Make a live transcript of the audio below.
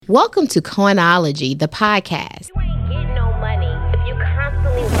Welcome to Coinology, the podcast. You ain't getting no money if you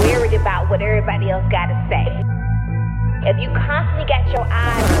constantly worried about what everybody else got to say. If you constantly got your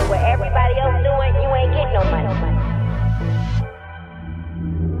eyes on what everybody else doing, you ain't getting no money.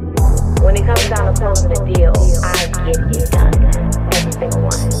 When it comes down to closing a deal, I get it done. Every single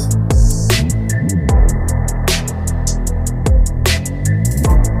one.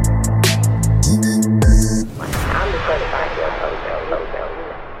 I'm the certified deal closer.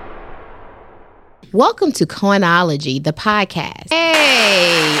 Welcome to Coinology, the podcast. Hey.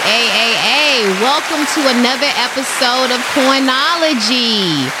 Welcome to another episode of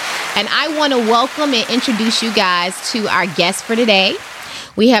Coinology. And I want to welcome and introduce you guys to our guest for today.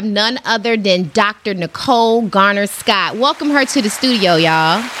 We have none other than Dr. Nicole Garner-Scott. Welcome her to the studio,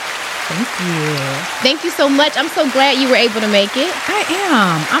 y'all. Thank you. Thank you so much. I'm so glad you were able to make it. I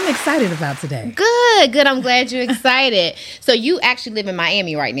am. I'm excited about today. Good. I'm glad you're excited. So you actually live in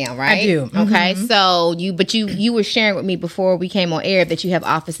Miami right now, right? I do. Okay. Mm-hmm. So you were sharing with me before we came on air that you have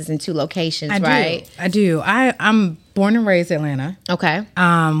offices in 2 locations, right? I do. I'm born and raised Atlanta. Okay.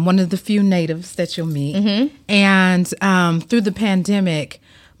 One of the few natives that you'll meet. Mm-hmm. And through the pandemic,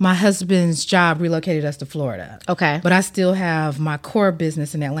 my husband's job relocated us to Florida. Okay. But I still have my core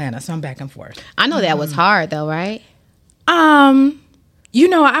business in Atlanta, so I'm back and forth. I know that was hard though, right? I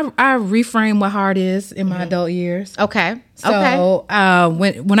reframe what hard is in my adult years. Okay. So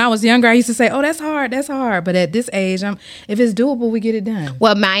when I was younger, I used to say, "Oh, that's hard." But at this age, if it's doable, we get it done.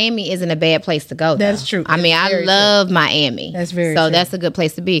 Well, Miami isn't a bad place to go, though. That's true. I mean, I love Miami. That's very so true. That's a good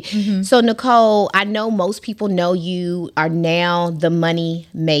place to be. Mm-hmm. So, Nicole, I know most people know you are now the money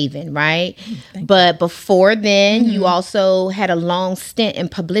maven, right? But before then, you also had a long stint in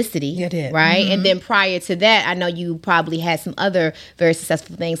publicity. I did. Right? And then prior to that, I know you probably had some other very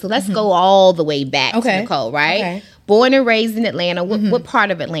successful things. So let's go all the way back to Nicole, right? Okay. Born and raised in Atlanta. What part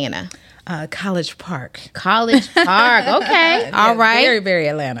of Atlanta? College Park. College Park. Okay. All right. Very, very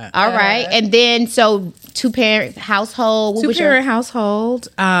Atlanta. All right. And then, so 2-parent household. Two-parent household.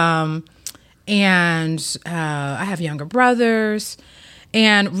 And I have younger brothers.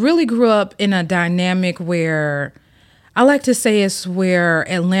 And really grew up in a dynamic where I like to say it's where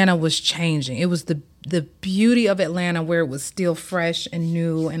Atlanta was changing. It was the beauty of Atlanta where it was still fresh and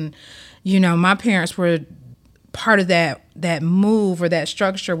new. And, my parents were part of that move or that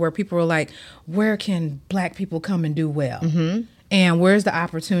structure where people were like, where can Black people come and do well? Mm-hmm. And where's the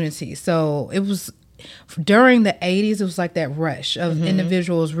opportunity? So it was during the 80s, it was like that rush of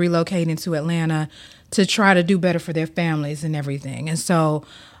individuals relocating to Atlanta to try to do better for their families and everything. And so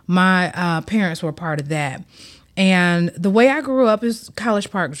my parents were part of that. And the way I grew up is College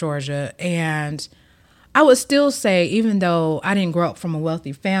Park, Georgia. And I would still say, even though I didn't grow up from a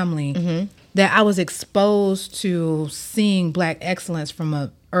wealthy family, that I was exposed to seeing Black excellence from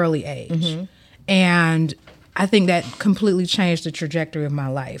an early age. Mm-hmm. And I think that completely changed the trajectory of my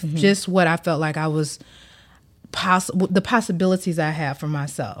life. Mm-hmm. Just what I felt like I was, the possibilities I have for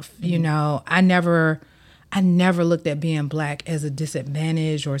myself. Mm-hmm. I never looked at being Black as a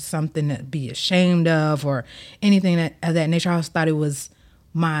disadvantage or something to be ashamed of or anything of that nature. I always thought it was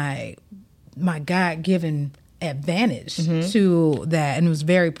my God-given advantage to that, and was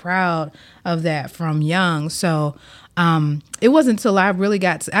very proud of that from young. So it wasn't until I really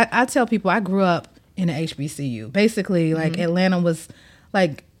got to, I tell people I grew up in an HBCU. Basically, like Atlanta was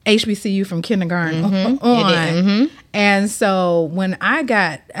like HBCU from kindergarten on. And so when I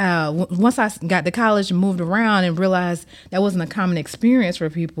got, once I got to college and moved around and realized that wasn't a common experience for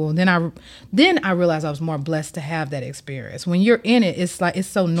people, then I realized I was more blessed to have that experience. When you're in it, it's like, it's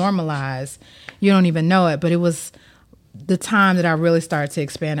so normalized, you don't even know it. But it was the time that I really started to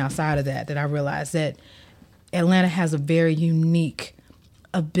expand outside of that I realized that Atlanta has a very unique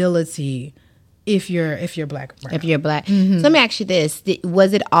ability if you're Black. If you're Black. Mm-hmm. So let me ask you this.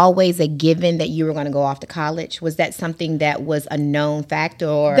 Was it always a given that you were going to go off to college? Was that something that was a known factor?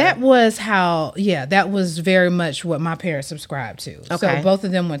 Or? That was that was very much what my parents subscribed to. Okay. So both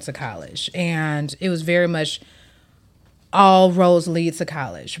of them went to college. And it was very much all roads lead to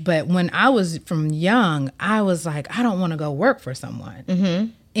college. But when I was from young, I was like, I don't want to go work for someone.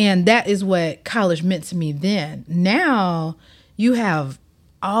 Mm-hmm. And that is what college meant to me then. Now you have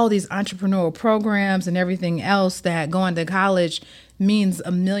all these entrepreneurial programs and everything else that going to college means a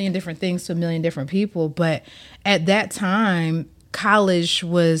million different things to a million different people. But at that time, college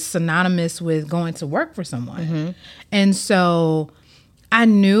was synonymous with going to work for someone. Mm-hmm. And so I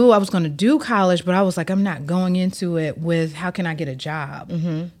knew I was going to do college, but I was like, I'm not going into it with how can I get a job?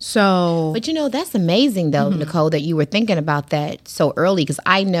 Mm-hmm. So, but that's amazing though, Nicole, that you were thinking about that so early. Because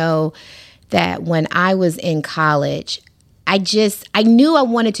I know that when I was in college, I knew I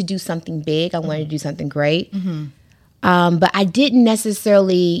wanted to do something big. I wanted to do something great. But I didn't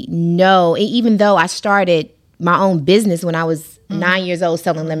necessarily know, even though I started my own business when I was 9 years old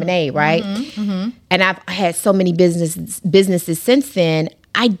selling lemonade, right? And I've had so many businesses since then.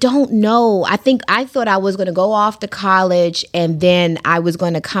 I don't know. I thought I was going to go off to college and then I was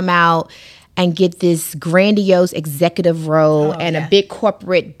going to come out and get this grandiose executive role and a big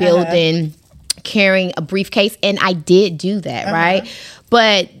corporate building carrying a briefcase. And I did do that, right?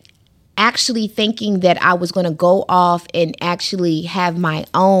 But actually thinking that I was going to go off and actually have my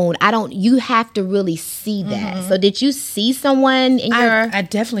own, you have to really see that. So did you see someone in your... I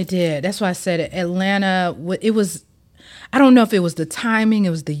definitely did. That's why I said it. Atlanta, it was, I don't know if it was the timing, it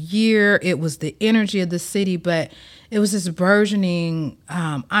was the year, it was the energy of the city, but it was this burgeoning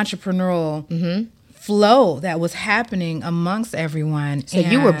entrepreneurial flow that was happening amongst everyone. So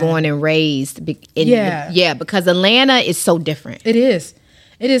you were born and raised because Atlanta is so different. It is.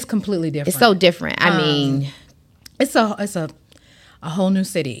 It is completely different. It's so different. I mean, it's a whole new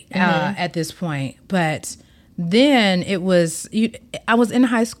city at this point. But then it was. I was in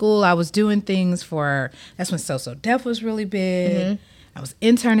high school. I was doing things that's when So Def was really big. I was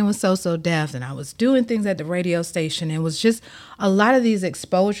interning with So Def, and I was doing things at the radio station. It was just a lot of these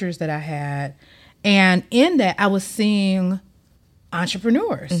exposures that I had, and in that I was seeing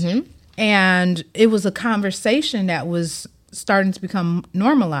entrepreneurs, and it was a conversation that was starting to become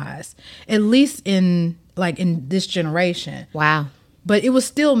normalized, at least in this generation. Wow. But it was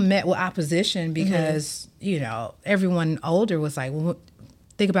still met with opposition because, everyone older was like, well,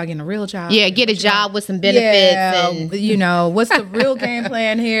 think about getting a real job. Yeah, get a job with some benefits. And, what's the real game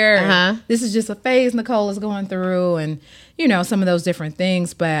plan here? This is just a phase Nicole is going through and, some of those different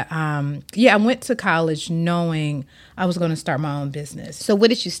things. But, I went to college knowing I was going to start my own business. So what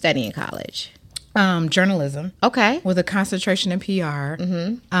did you study in college? Journalism. Okay. With a concentration in PR.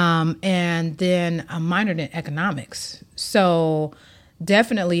 And then I minored in economics. So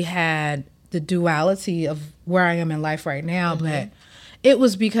definitely had the duality of where I am in life right now. But it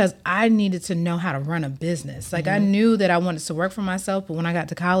was because I needed to know how to run a business. I knew that I wanted to work for myself. But when I got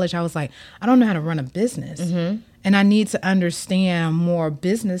to college, I was like, I don't know how to run a business. And I need to understand more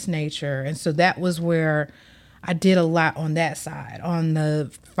business nature. And so that was where I did a lot on that side, on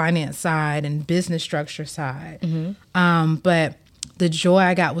the finance side and business structure side. But the joy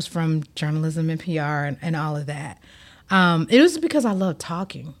I got was from journalism and PR and all of that. It was because I love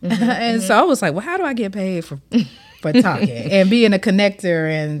talking. And so I was like, well, how do I get paid for talking and being a connector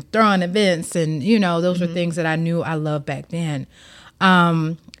and throwing events? And, those were things that I knew I loved back then.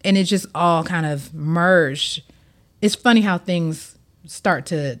 And it just all kind of merged. It's funny how things start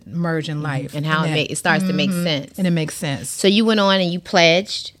to merge in life. And how it starts to make sense. And it makes sense. So you went on and you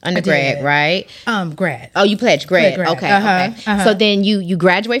pledged undergrad, right? Grad. Oh, you pledged grad. Okay. So then you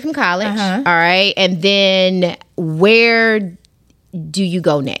graduate from college, all right? And then where do you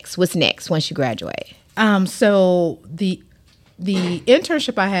go next? What's next once you graduate? So the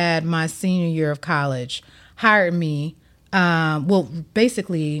internship I had my senior year of college hired me,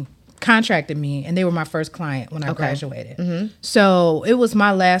 basically contracted me, and they were my first client when I graduated. So it was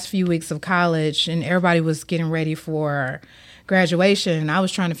my last few weeks of college, and everybody was getting ready for graduation. And I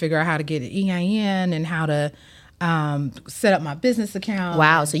was trying to figure out how to get an EIN and how to set up my business account.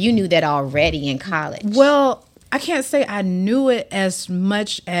 Wow, so you knew that already in college. Well, I can't say I knew it as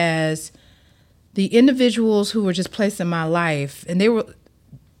much as the individuals who were just placed in my life. And they were,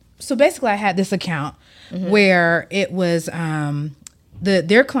 so basically I had this account where it was,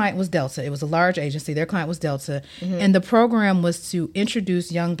 their client was Delta. It was a large agency. Their client was Delta. And the program was to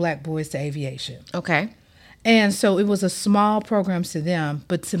introduce young Black boys to aviation. Okay. And so it was a small program to them,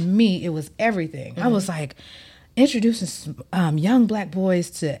 but to me, it was everything. I was like, introducing young Black boys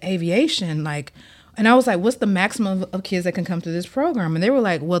to aviation, and I was like, what's the maximum of kids that can come through this program? And they were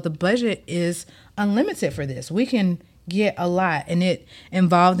like, well, the budget is unlimited for this. We can get a lot. And it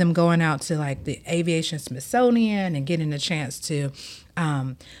involved them going out to the Aviation Smithsonian and getting a chance to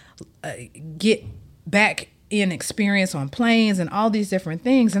get back in experience on planes and all these different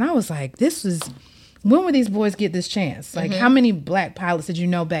things. And I was like, when would these boys get this chance? How many Black pilots did you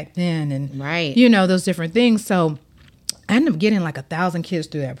know back then? And, those different things. So I ended up getting 1,000 kids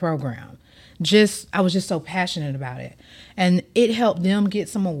through that program. I was just so passionate about it. And it helped them get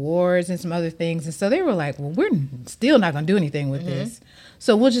some awards and some other things. And so they were like, well, we're still not going to do anything with this.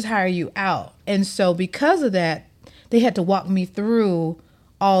 So we'll just hire you out. And so because of that, they had to walk me through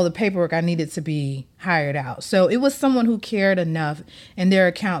all the paperwork I needed to be hired out. So it was someone who cared enough in their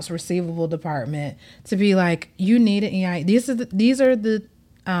accounts receivable department to be like, you need an EIN. These are the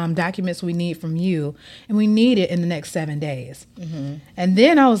documents we need from you, and we need it in the next 7 days. And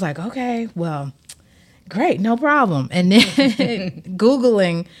then I was like, okay, well, great, no problem. And then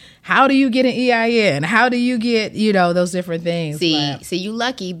Googling, how do you get an EIN? How do you get, those different things? See, you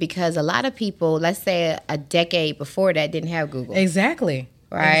lucky because a lot of people, let's say a decade before that, didn't have Google. Exactly.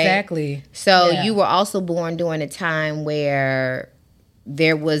 Right? Exactly. So you were also born during a time where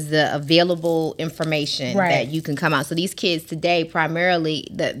there was the available information that you can come out. So these kids today, primarily,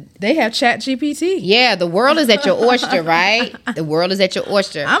 they have ChatGPT. Yeah, the world is at your oyster, right? The world is at your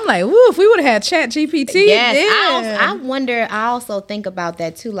oyster. I'm like, woo, if we would have had ChatGPT. Yes, I wonder, I also think about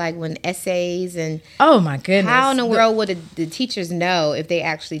that too, like when essays and... Oh my goodness. How in the world would the teachers know if they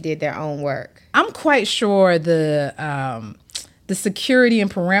actually did their own work? I'm quite sure the security and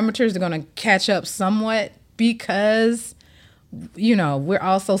parameters are going to catch up somewhat because... we're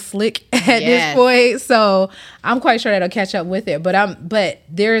all so slick at this point, so I'm quite sure that'll catch up with it. But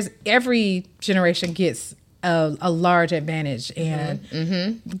there's every generation gets a large advantage, and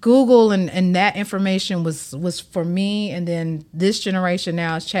Google and that information was for me, and then this generation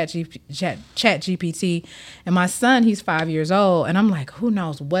now is ChatGPT, and my son, he's 5 years old, and I'm like, who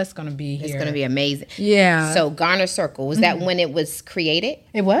knows what's going to be here? It's going to be amazing. Yeah. So Garner-Scott, was that when it was created?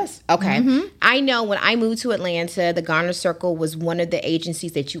 It was. Okay. I know when I moved to Atlanta, the Garner-Scott was one of the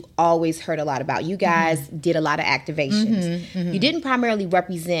agencies that you always heard a lot about. You guys did a lot of activations. You didn't primarily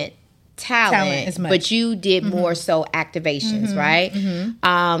represent talent as much, but you did more so activations, right?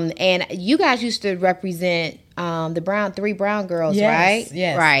 And you guys used to represent the three brown girls, right?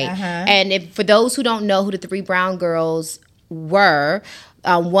 Yes. Right. And for those who don't know who the three brown girls were,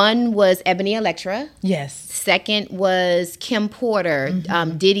 one was Ebony Electra. Yes. Second was Kim Porter,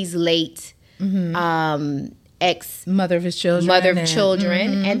 Diddy's late ex mother of his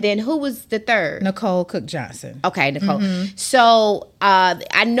children. And then who was the third? Nicole Cook Johnson. Okay, Nicole. So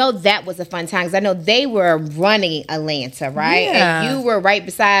I know that was a fun time because I know they were running Atlanta, right? Yeah. And you were right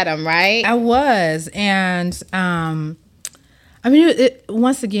beside them, right? I was. And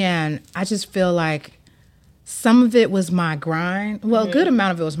once again, I just feel like some of it was my grind. Well, a good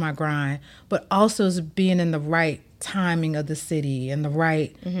amount of it was my grind, but also is being in the right timing of the city and the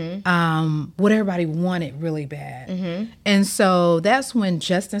right what everybody wanted really bad. And so that's when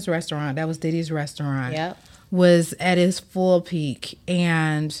Justin's restaurant, that was Diddy's restaurant, was at its full peak.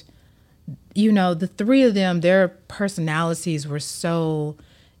 And the three of them, their personalities were so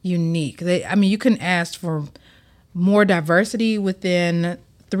unique. You couldn't ask for more diversity within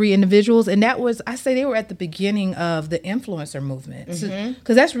three individuals, and that was, I say, they were at the beginning of the influencer movement,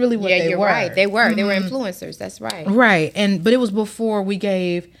 because that's really what they were. Right. They were influencers. That's right. Right, but it was before we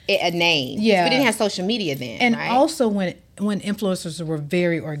gave it a name. Yeah, we didn't have social media then, and right? also when influencers were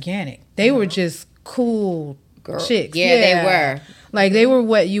very organic, they were just cool chicks. Yeah, they were. Like, they were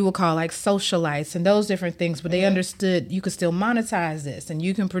what you would call like socialites and those different things, but they understood you could still monetize this and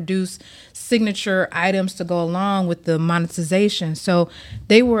you can produce signature items to go along with the monetization. So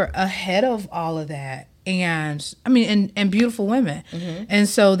they were ahead of all of that. And and beautiful women. And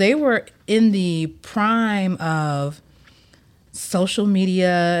so they were in the prime of social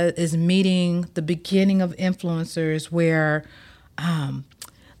media is meeting the beginning of influencers, where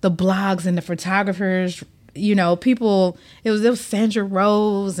the blogs and the photographers, people, it was Sandra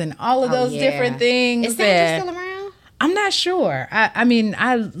Rose and all of those different things. Is Sandra still around? I'm not sure.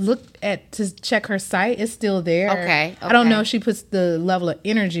 I looked to check her site. It's still there. Okay. I don't know if she puts the level of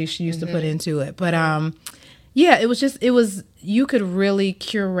energy she used to put into it. But it was you could really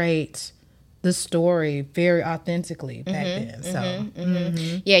curate the story very authentically back then. So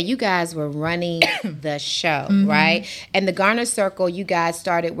yeah, you guys were running the show, right? And the Garner-Scott, you guys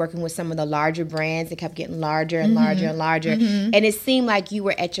started working with some of the larger brands. It kept getting larger and larger and larger. And it seemed like you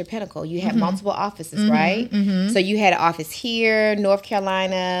were at your pinnacle. You had multiple offices, right? So you had an office here, North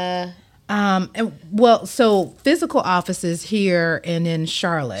Carolina. So physical offices here and in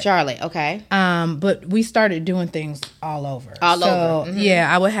Charlotte. Okay. But we started doing things all over. Yeah,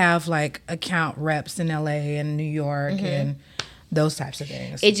 I would have like account reps in LA and New York and those types of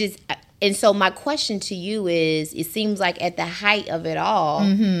things. And so my question to you is, it seems like at the height of it all,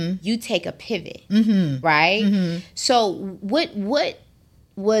 you take a pivot, right? So what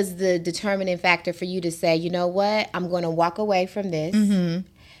was the determining factor for you to say, you know what, I'm going to walk away from this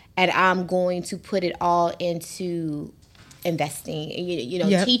and I'm going to put it all into investing,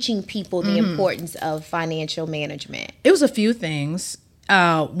 teaching people the importance of financial management? It was a few things.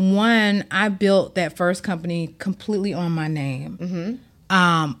 One, I built that first company completely on my name.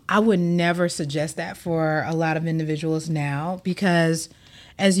 I would never suggest that for a lot of individuals now, because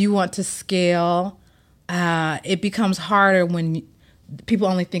as you want to scale, it becomes harder when people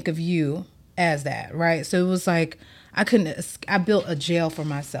only think of you as that, right? So it was like I built a jail for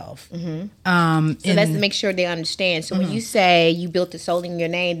myself. So let's make sure they understand. So when you say you built it solely in your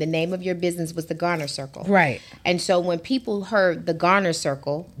name, the name of your business was the Garner Circle. Right. And so when people heard the Garner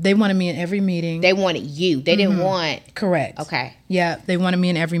Circle, they wanted me in every meeting. They wanted you. They didn't want... Correct. Okay. Yeah, they wanted me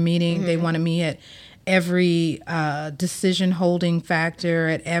in every meeting. They wanted me at every decision holding factor,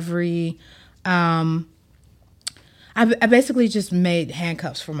 at every... I basically just made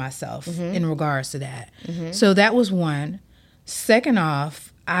handcuffs for myself in regards to that. So that was one. Second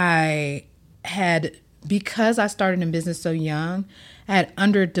off, because I started in business so young, I had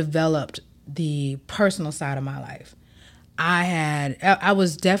underdeveloped the personal side of my life. I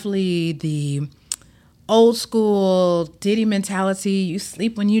was definitely the old school Diddy mentality. You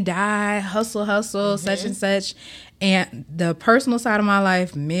sleep when you die, hustle, such and such. And the personal side of my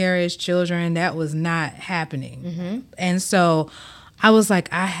life, marriage, children, that was not happening. And so I was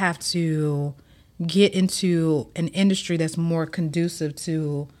like, I have to get into an industry that's more conducive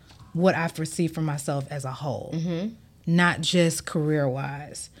to what I foresee for myself as a whole, not just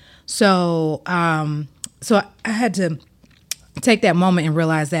career-wise. So, so I had to take that moment and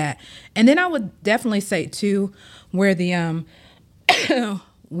realize that. And then I would definitely say too, where the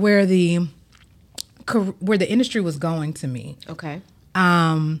industry was going to me. Okay.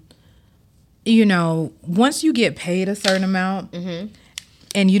 You know, once you get paid a certain amount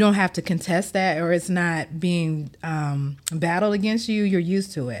and you don't have to contest that, or it's not being battled against you, you're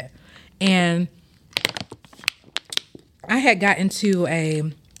used to it. And I had got into a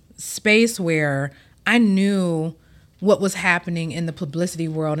space where I knew what was happening in the publicity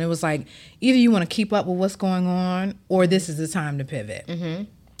world. And it was like, either you want to keep up with what's going on, or this is the time to pivot.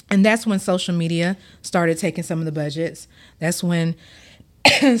 And that's when social media started taking some of the budgets. That's when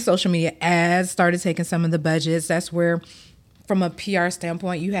social media ads started taking some of the budgets. That's where, from a PR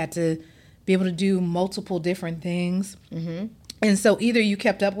standpoint, you had to be able to do multiple different things. And so either you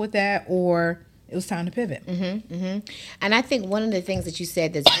kept up with that, or it was time to pivot. And I think one of the things that you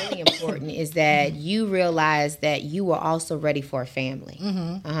said that's really important is that you realized that you were also ready for a family.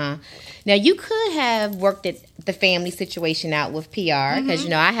 Now, you could have worked at the family situation out with PR, because, you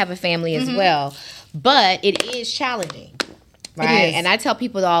know, I have a family as well, but it is challenging. Right. And I tell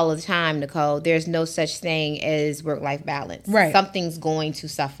people all the time, Nicole, there's no such thing as work-life balance. Right. Something's going to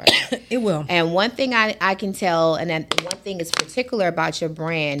suffer. It will. And one thing I can tell, and then one thing is particular about your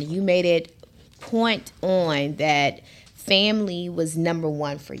brand, you made it point on that family was number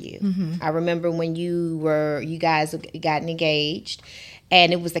one for you. I remember when you guys got engaged,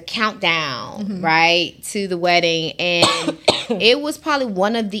 and it was a countdown, right, to the wedding, and it was probably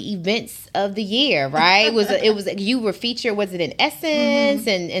one of the events of the year, right? It was you were featured, was it in Essence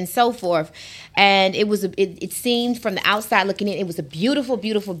and so forth, and it seemed from the outside looking in, it was a beautiful,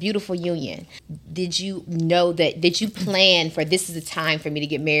 beautiful, beautiful union. Did you know that? Did you plan for this is the time for me to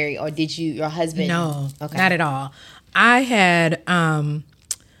get married, or did your husband? No, not at all. I had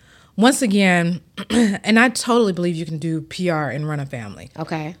once again, and I totally believe you can do PR and run a family.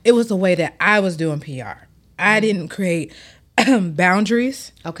 Okay. It was the way that I was doing PR. I didn't create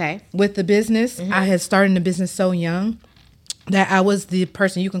boundaries with the business. I had started the business so young that I was the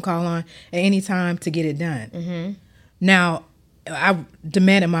person you can call on at any time to get it done. Now, I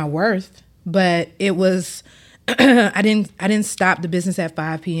demanded my worth, but it was I didn't stop the business at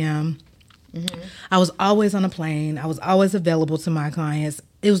 5 p.m. I was always on a plane. I was always available to my clients.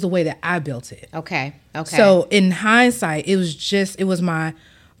 It was the way that I built it. Okay. So in hindsight, it was my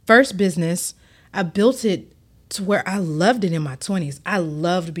first business. I built it to where I loved it in my 20s. I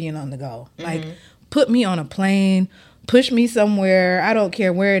loved being on the go. Like, put me on a plane, push me somewhere. I don't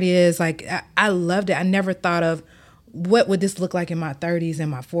care where it is. Like, I loved it. I never thought of what would this look like in my 30s and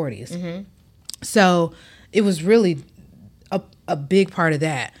my 40s. So it was really a big part of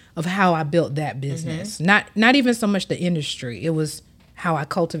that, of how I built that business. Not even so much the industry. It was how I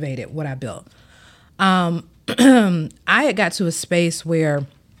cultivated what I built. I had got to a space where,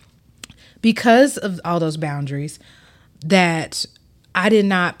 because of all those boundaries, that I did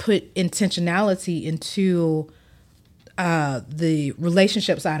not put intentionality into the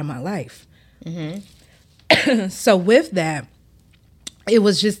relationship side of my life. So with that, it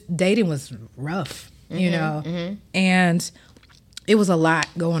was just, dating was rough, you know, and it was a lot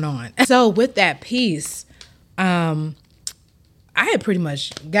going on. So with that piece, I had pretty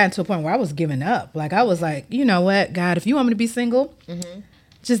much gotten to a point where I was giving up. Like, I was like, you know what, God, if you want me to be single,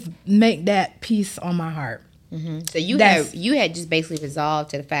 just make that peace on my heart. So you had just basically resolved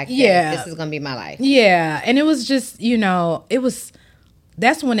to the fact that this is going to be my life. Yeah. And it was just, you know,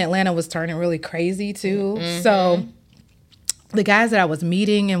 that's when Atlanta was turning really crazy too. So the guys that I was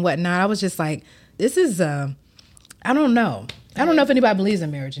meeting and whatnot, I was just like, this is, I don't know. I don't know if anybody believes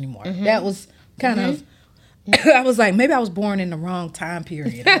in marriage anymore. That was kind of, I was like, maybe I was born in the wrong time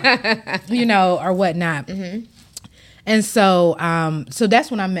period, or, you know, or whatnot. And so, so that's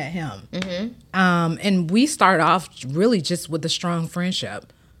when I met him. And we started off really just with a strong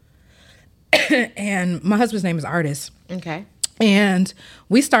friendship. And my husband's name is Artist. Okay. And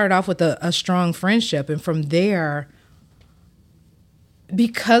we started off with a strong friendship. And from there,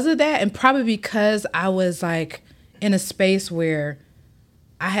 because of that, and probably because I was like in a space where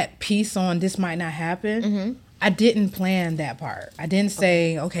I had peace on this might not happen, I didn't plan that part. I didn't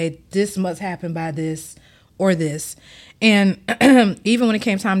say, okay, this must happen by this or this. And even when it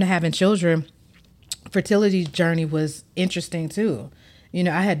came time to having children, fertility journey was interesting too. You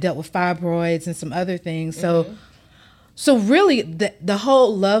know, I had dealt with fibroids and some other things. So really the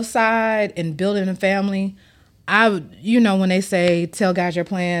whole love side and building a family, you know, when they say, tell God your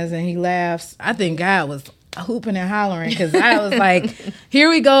plans and he laughs, I think God was hooping and hollering, because I was like, here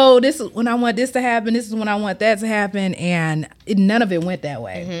we go. This is when I want this to happen. This is when I want that to happen. And none of it went that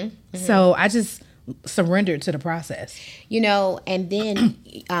way. So I just surrendered to the process. You know, and then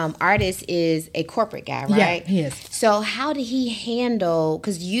Artist is a corporate guy, right? Yeah, he is. So how did he handle,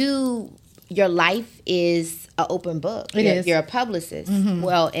 because your life is an open book. You're a publicist,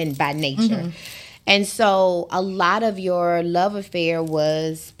 well, and by nature. And so a lot of your love affair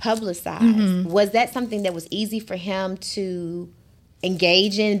was publicized. Was that something that was easy for him to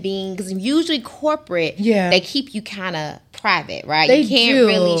engage in, being, because usually corporate, they keep you kind of private, right? You can't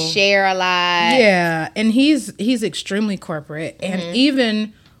really share a lot. Yeah, and he's extremely corporate. And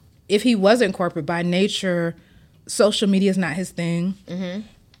even if he wasn't corporate by nature, social media is not his thing.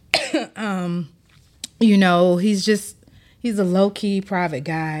 You know, he's a low-key private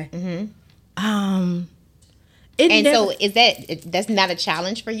guy. So is that's not a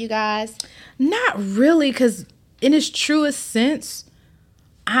challenge for you guys? Not really, because in its truest sense,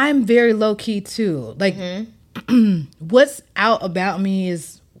 I'm very low-key too. Like, what's out about me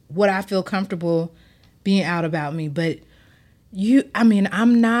is what I feel comfortable being out about me. But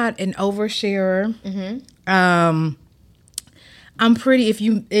I'm not an oversharer. I'm pretty, if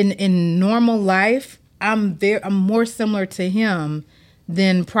you, in normal life, I'm more similar to him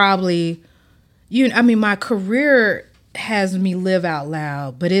than probably, my career has me live out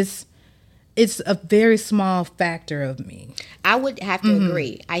loud, but it's a very small factor of me. I would have to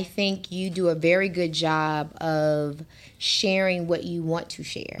agree. I think you do a very good job of sharing what you want to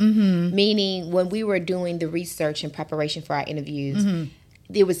share. Meaning, when we were doing the research and preparation for our interviews,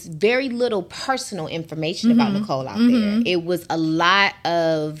 there was very little personal information about Nicole out there. It was a lot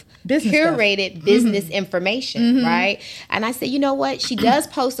of curated business information, right? And I said, you know what? She does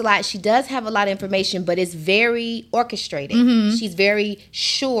post a lot. She does have a lot of information, but it's very orchestrated. She's very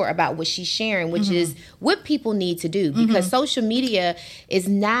sure about what she's sharing, which is what people need to do, because social media was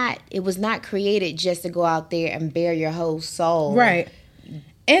not created just to go out there and bare your whole soul. Right.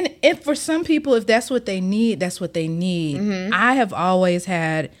 And if for some people, if that's what they need, that's what they need. I have always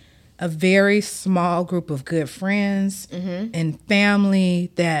had a very small group of good friends and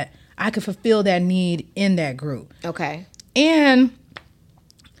family that I could fulfill that need in that group. Okay. And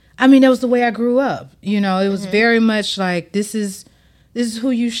that was the way I grew up. You know, it was very much like, this is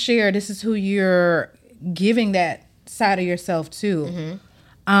who you share. This is who you're giving that side of yourself to.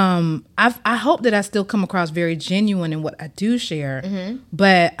 I hope that I still come across very genuine in what I do share,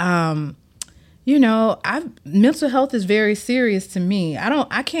 but mental health is very serious to me.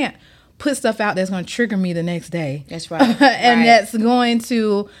 I can't put stuff out that's going to trigger me the next day. That's right. And that's going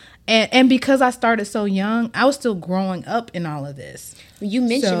to, and because I started so young, I was still growing up in all of this. You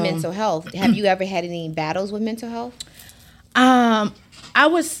mentioned mental health. Have you ever had any battles with mental health? I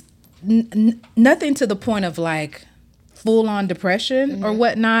was nothing to the point of like full on depression or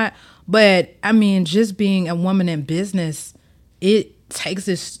whatnot. But just being a woman in business, it takes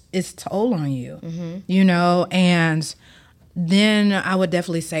its toll on you, and then I would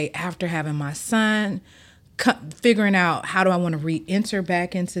definitely say after having my son, figuring out how do I want to re-enter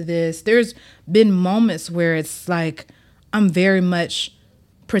back into this. There's been moments where it's like I'm very much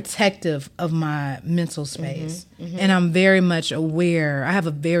protective of my mental space, and I'm very much aware. I have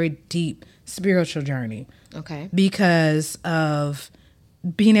a very deep spiritual journey. Okay. Because of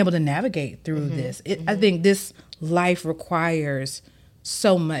being able to navigate through this. I think this life requires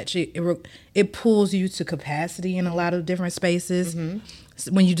so much. It pulls you to capacity in a lot of different spaces.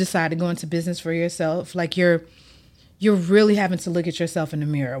 When you decide to go into business for yourself, like you're really having to look at yourself in the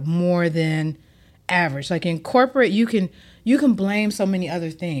mirror more than average. Like in corporate, you can blame so many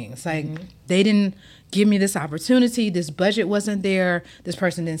other things. Like they didn't give me this opportunity, this budget wasn't there, this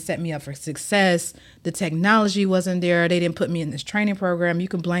person didn't set me up for success, the technology wasn't there, they didn't put me in this training program. You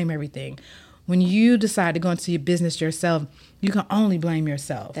can blame everything. When you decide to go into your business yourself, you can only blame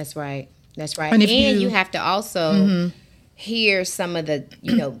yourself. That's right. And And if you you have to also hear some of the,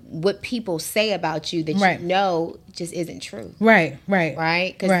 what people say about you that Right. you know just isn't true. Right.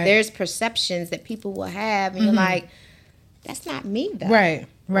 Right? Because there's perceptions that people will have, and you're like, that's not me, though.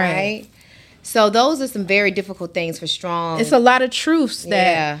 Right. So those are some very difficult things for strong. It's a lot of truths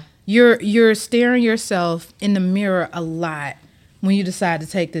that you're staring yourself in the mirror a lot when you decide to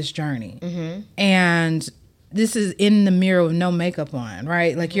take this journey. And this is in the mirror with no makeup on,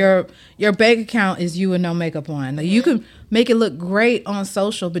 right? Like your bank account is you with no makeup on. Like you can make it look great on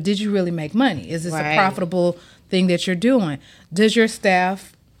social, but did you really make money? Is this a profitable thing that you're doing? Does your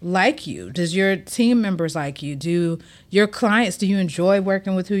staff like you? Does your team members like you? Do your clients, do you enjoy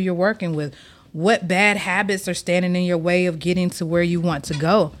working with who you're working with? What bad habits are standing in your way of getting to where you want to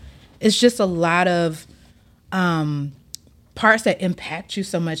go? It's just a lot of parts that impact you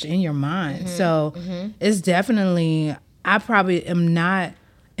so much in your mind. So it's definitely, I probably am not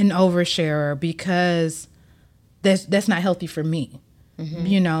an oversharer because that's not healthy for me,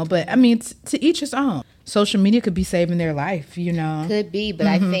 but I mean, to each his own. Social media could be saving their life, Could be, but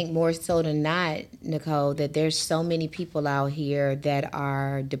I think more so than not, Nicole, that there's so many people out here that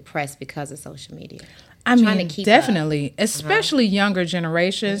are depressed because of social media. I Trying mean, to keep definitely, up. especially younger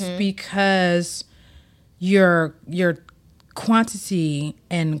generations, because your quantity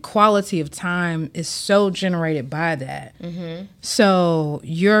and quality of time is so generated by that. So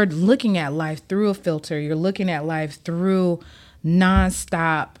you're looking at life through a filter. You're looking at life through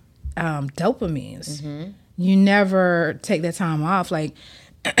nonstop dopamines. You never take that time off. Like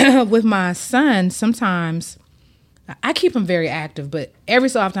with my son, sometimes I keep him very active, but every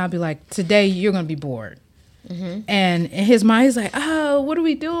so often I'll be like, today you're going to be bored. And in his mind, he's like, oh, what are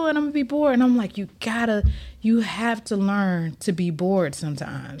we doing? I'm going to be bored. And I'm like, you have to learn to be bored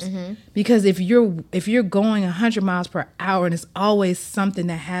sometimes. Because if you're going 100 miles per hour and it's always something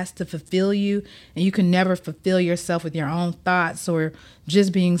that has to fulfill you, and you can never fulfill yourself with your own thoughts or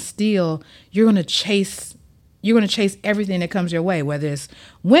just being still, you're going to chase everything that comes your way, whether it's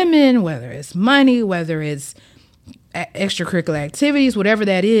women, whether it's money, whether it's extracurricular activities, whatever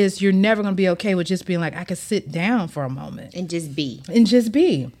that is. You're never going to be okay with just being like, I could sit down for a moment And just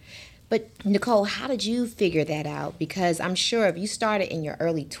be. But Nicole, how did you figure that out? Because I'm sure if you started in your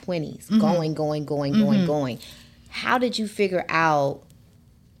early 20s, going, how did you figure out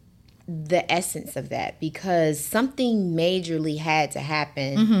the essence of that? Because something majorly had to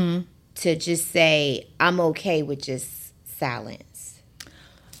happen to just say, I'm okay with just silence.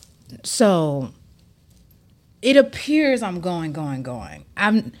 So it appears I'm going.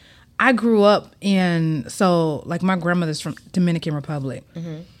 I grew up like my grandmother's from Dominican Republic.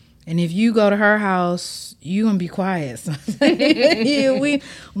 And if you go to her house, you gonna be quiet.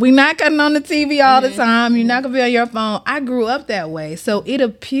 We not cutting on the TV all the time. You're not gonna be on your phone. I grew up that way, so it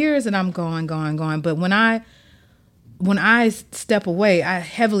appears that I'm going. But when I step away, I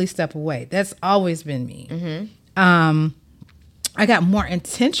heavily step away. That's always been me. I got more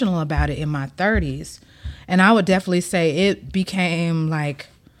intentional about it in my 30s, and I would definitely say it became like,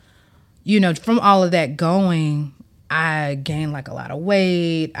 from all of that going, I gained like a lot of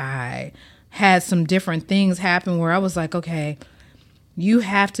weight. I had some different things happen where I was like, okay, you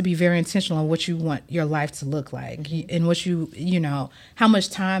have to be very intentional on what you want your life to look like and what how much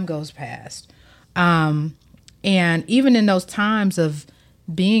time goes past. And even in those times of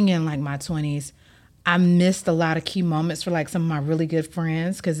being in like my 20s, I missed a lot of key moments for like some of my really good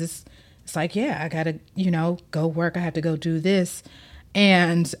friends, because it's like, yeah, I gotta, go work. I have to go do this.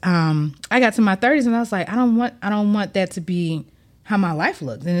 And I got to my 30s and I was like, I don't want that to be how my life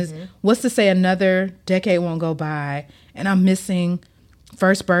looks. And what's to say another decade won't go by and I'm missing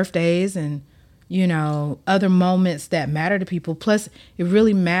first birthdays and, other moments that matter to people. Plus, it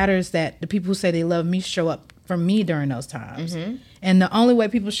really matters that the people who say they love me show up for me during those times. And the only way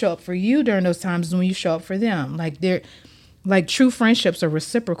people show up for you during those times is when you show up for them. Like true friendships are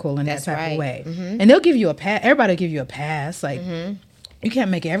reciprocal in that type of way. And they'll give you a pass. Everybody will give you a pass. Like, you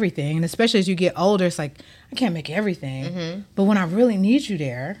can't make everything. And especially as you get older, it's like, I can't make everything. But when I really need you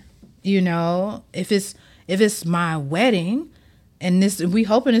there, if it's my wedding and we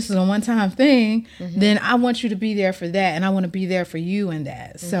hoping this is a one-time thing, then I want you to be there for that. And I want to be there for you in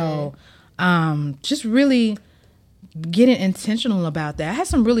that. So just really getting intentional about that. I had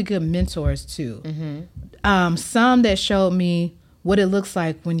some really good mentors too. Some that showed me what it looks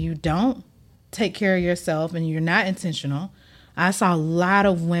like when you don't take care of yourself and you're not intentional, I saw a lot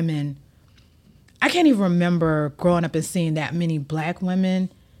of women. I can't even remember growing up and seeing that many Black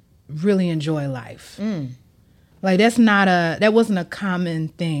women really enjoy life. Like that wasn't a common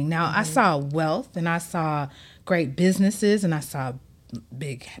thing. Now I saw wealth and I saw great businesses and I saw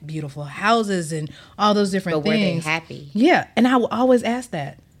big, beautiful houses and all those different things. Were they happy? Yeah. And I would always ask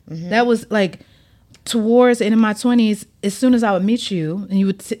that. That was like towards the end of my 20s, as soon as I would meet you and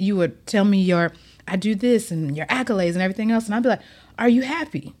you would tell me I do this and your accolades and everything else. And I'd be like, are you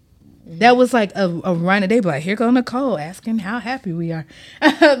happy? That was like a run. They'd be like, here go Nicole asking how happy we are.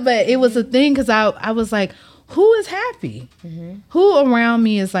 But it was a thing because I was like, who is happy? Who around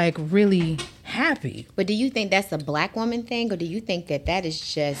me is like really happy? But do you think that's a Black woman thing, or do you think that is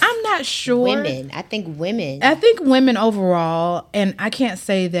just I'm not sure. women? I think women overall, and I can't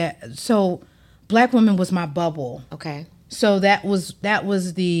say that. So Black women was my bubble. Okay. So that was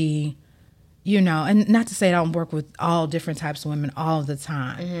the, and not to say I don't work with all different types of women all the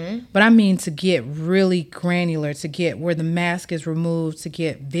time, but I mean to get really granular, to get where the mask is removed, to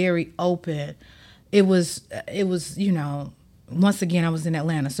get very open. It was, once again, I was in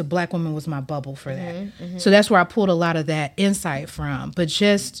Atlanta, so Black women was my bubble for that. So that's where I pulled a lot of that insight from. But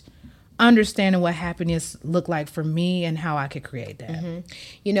just understanding what happiness looked like for me and how I could create that.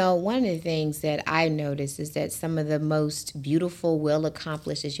 One of the things that I noticed is that some of the most beautiful,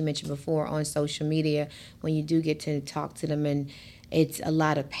 well-accomplished, as you mentioned before, on social media, when you do get to talk to them, and it's a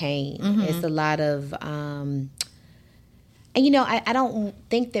lot of pain. It's a lot of... And, I don't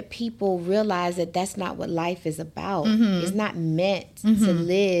think that people realize that that's not what life is about. It's not meant to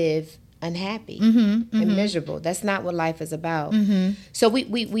live unhappy and miserable. That's not what life is about. So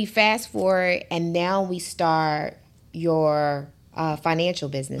we fast forward, and now we start your financial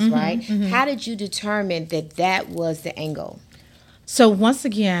business, right? How did you determine that was the angle? So once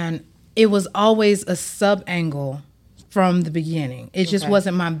again, it was always a sub-angle from the beginning. It just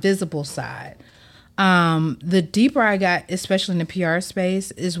wasn't my visible side. The deeper I got, especially in the PR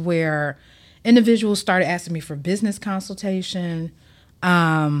space, is where individuals started asking me for business consultation,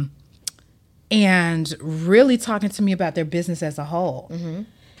 and really talking to me about their business as a whole.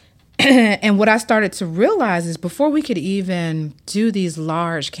 And what I started to realize is before we could even do these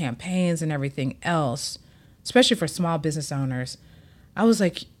large campaigns and everything else, especially for small business owners, I was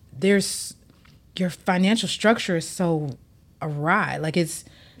like, your financial structure is so awry. Like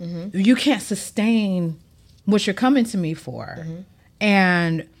you can't sustain what you're coming to me for.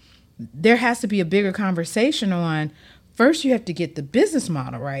 And there has to be a bigger conversation on, first you have to get the business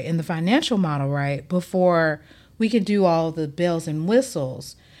model right and the financial model right before we can do all the bells and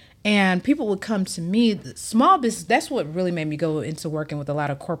whistles. And people would come to me, the small business, that's what really made me go into working with a lot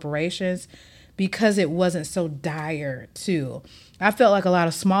of corporations, because it wasn't so dire too. I felt like a lot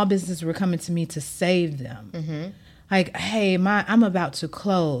of small businesses were coming to me to save them. Like, hey, I'm about to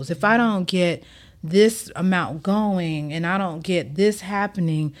close. If I don't get this amount going and I don't get this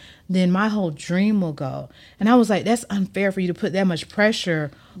happening, then my whole dream will go. And I was like, that's unfair for you to put that much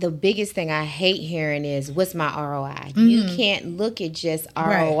pressure. The biggest thing I hate hearing is, what's my ROI? You can't look at just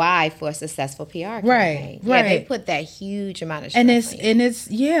ROI for a successful PR campaign. Yeah, they put that huge amount of stress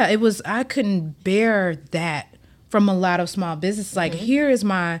it was, I couldn't bear that from a lot of small businesses. Like, here is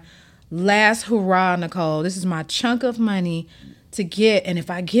my last hurrah, Nicole. This is my chunk of money to get, and if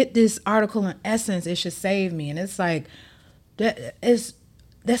I get this article in Essence, it should save me. And it's like, that's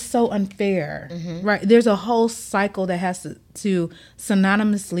so unfair, right? There's a whole cycle that has to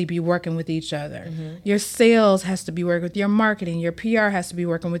synonymously be working with each other. Your sales has to be working with your marketing. Your PR has to be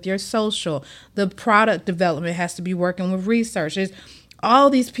working with your social. The product development has to be working with research. All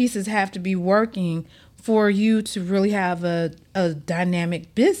these pieces have to be working for you to really have a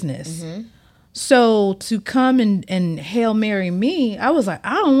dynamic business. So to come and Hail Mary me, I was like,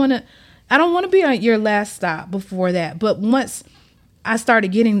 I don't want to be on your last stop before that. But once I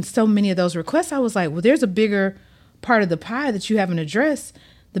started getting so many of those requests, I was like, well, there's a bigger part of the pie that you haven't addressed.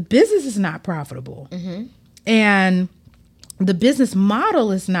 The business is not profitable. And the business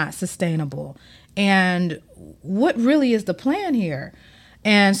model is not sustainable. And what really is the plan here?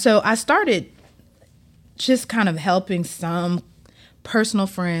 And so I started just kind of helping some personal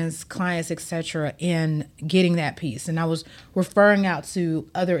friends, clients, etc., in getting that piece. And I was referring out to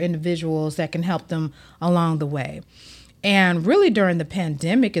other individuals that can help them along the way. And really during the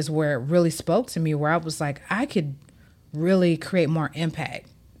pandemic is where it really spoke to me, where I was like, I could really create more impact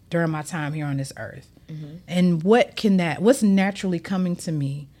during my time here on this earth. And what's naturally coming to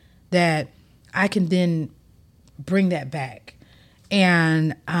me that I can then bring that back.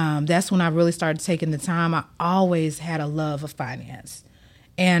 And that's when I really started taking the time. I always had a love of finance.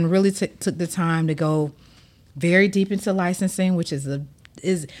 and really took the time to go very deep into licensing, which is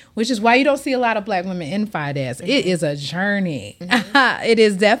why you don't see a lot of Black women in finance. It is a journey. It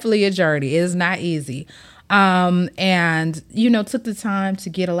is definitely a journey. It is not easy. And, took the time to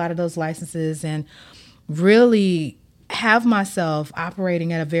get a lot of those licenses and really have myself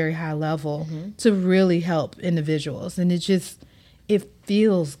operating at a very high level to really help individuals. And it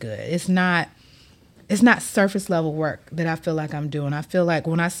feels good. It's not surface level work that I feel like I'm doing. I feel like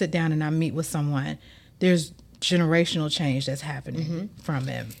when I sit down and I meet with someone, there's generational change that's happening from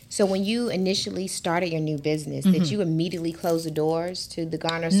them. So when you initially started your new business, did you immediately close the doors to the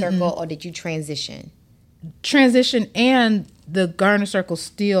Garner Circle, or did you transition? And the Garner Circle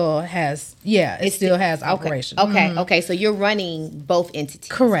still has, it still has operation. Okay. So you're running both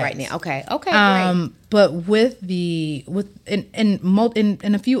entities right now. Okay. Great. But with a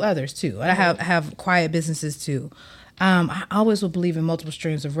few others too. I have quiet businesses too. I always will believe in multiple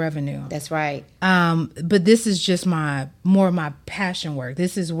streams of revenue. That's right. But this is just more of my passion work.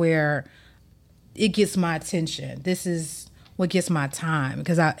 This is where it gets my attention. This is what gets my time,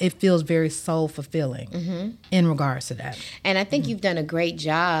 because it feels very soul fulfilling in regards to that. And I think you've done a great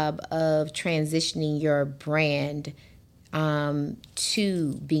job of transitioning your brand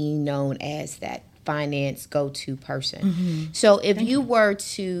to being known as that finance go-to person. So if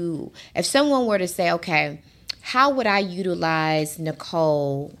someone were to say, okay, how would I utilize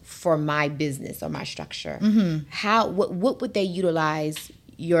Nicole for my business or my structure? What would they utilize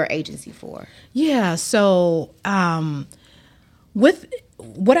your agency for? Yeah, so with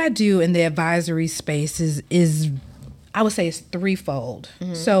what I do in the advisory space is I would say it's threefold.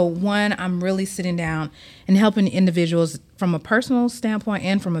 So one, I'm really sitting down and helping individuals from a personal standpoint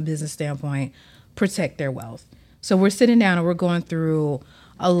and from a business standpoint protect their wealth. So we're sitting down and we're going through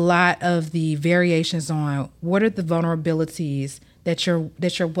a lot of the variations on what are the vulnerabilities that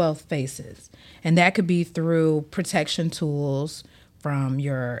your wealth faces. And that could be through protection tools, from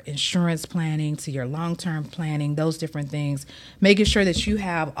your insurance planning to your long-term planning, those different things, making sure that you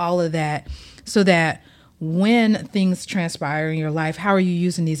have all of that so that when things transpire in your life, how are you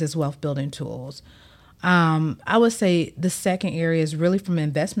using these as wealth building tools? I would say the second area is really from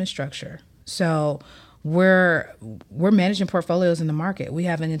investment structure. So we're managing portfolios in the market. We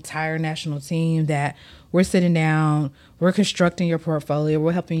have an entire national team that we're sitting down, we're constructing your portfolio,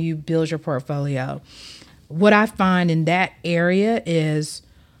 we're helping you build your portfolio. What I find in that area is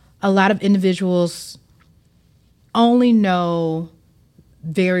a lot of individuals only know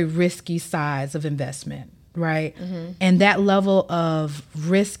very risky sides of investment, right? And that level of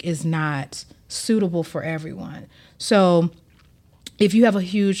risk is not suitable for everyone. So if you have a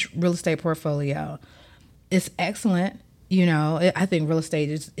huge real estate portfolio, it's excellent. I think real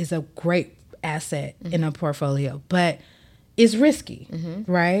estate is a great asset in a portfolio, but it's risky,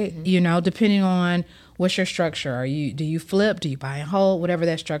 right? Depending on what's your structure. Do you flip? Do you buy and hold? Whatever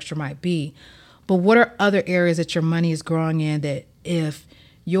that structure might be. But what are other areas that your money is growing in that if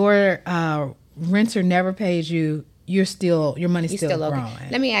your renter never pays you, your money's still growing? Okay.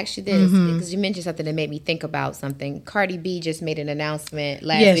 Let me ask you this, because you mentioned something that made me think about something. Cardi B just made an announcement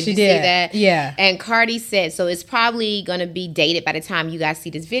last week. She did. Did. You see that? Yeah. And Cardi said, so it's probably going to be dated by the time you guys see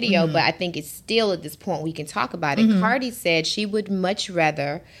this video, but I think it's still at this point we can talk about it. Cardi said she would much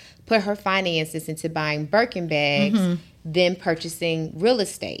rather put her finances into buying Birkin bags than purchasing real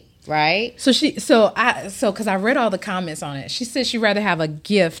estate. Right. So because I read all the comments on it, she said she'd rather have a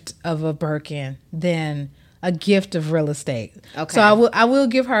gift of a Birkin than a gift of real estate. Okay. So I will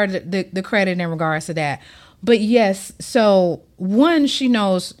give her the credit in regards to that. But yes, so one,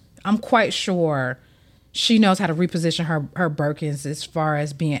 I'm quite sure she knows how to reposition her Birkins as far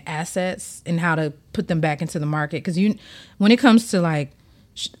as being assets and how to put them back into the market. Because when it comes to like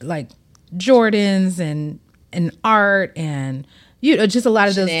Jordans and art and just a lot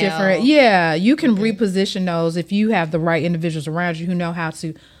of those different, you can reposition those if you have the right individuals around you who know how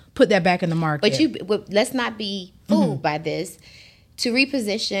to put that back in the market. But let's not be fooled by this. To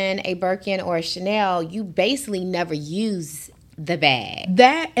reposition a Birkin or a Chanel, you basically never use the bag.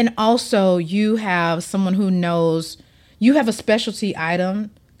 That, and also you have someone who knows, you have a specialty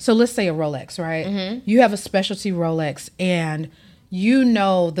item. So let's say a Rolex, right? You have a specialty Rolex and you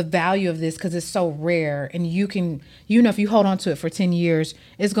know the value of this because it's so rare, and you can, if you hold on to it for 10 years,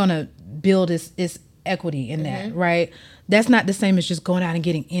 it's going to build its equity in that, right? That's not the same as just going out and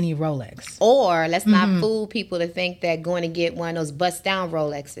getting any Rolex. Or let's not fool people to think that going to get one of those bust down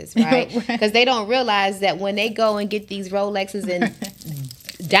Rolexes, right? Because they don't realize that when they go and get these Rolexes and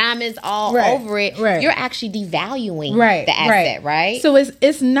diamonds all over it, you're actually devaluing the asset, right? So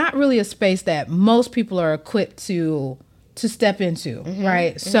it's not really a space that most people are equipped to to step into,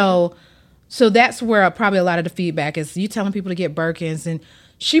 right? So that's where probably a lot of the feedback is. You telling people to get Birkins, and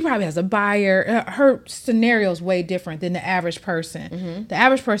she probably has a buyer. Her scenario is way different than the average person. The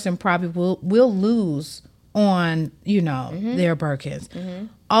average person probably will lose on, their Birkins.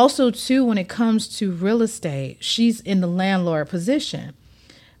 Also, too, when it comes to real estate, she's in the landlord position,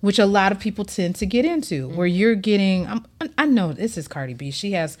 which a lot of people tend to get into, where you're getting, I know this is Cardi B.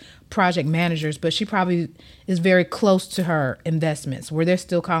 She has project managers, but she probably is very close to her investments, where they're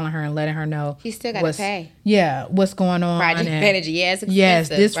still calling her and letting her know. She still got to pay. Yeah, what's going on. Project manager, it's expensive. Yes,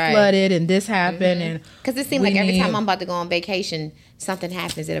 this flooded and this happened. And because it seems like every time I'm about to go on vacation, something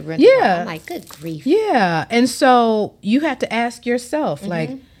happens at a rental. I'm like, good grief. Yeah, and so you have to ask yourself,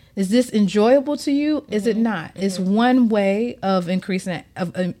 like, is this enjoyable to you? Is it not? It's one way of increasing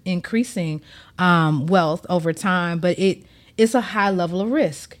wealth over time, but it's a high level of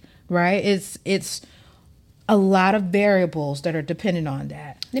risk, right? It's a lot of variables that are dependent on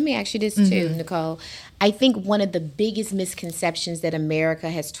that. Let me ask you this too, Nicole. I think one of the biggest misconceptions that America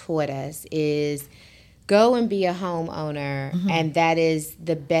has taught us is go and be a homeowner, and that is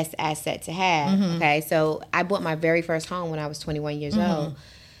the best asset to have. Okay, so I bought my very first home when I was 21 years old.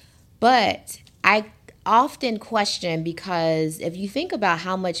 But I often question, because if you think about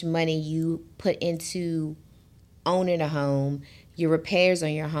how much money you put into owning a home, your repairs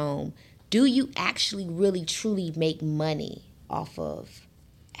on your home, do you actually really truly make money off of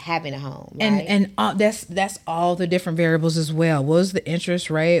having a home? Right? And that's all the different variables as well. What was the interest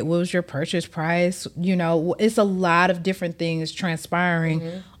rate? What was your purchase price? It's a lot of different things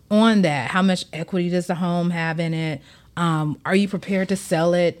transpiring on that. How much equity does the home have in it? Are you prepared to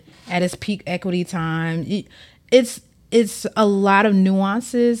sell it at its peak equity time? It's a lot of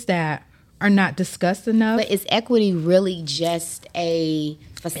nuances that are not discussed enough. But is equity really just a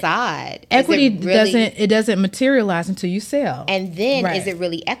facade? Equity doesn't materialize until you sell. And then is it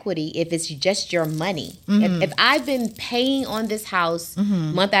really equity if it's just your money? If I've been paying on this house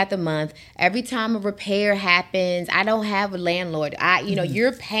month after month, every time a repair happens, I don't have a landlord.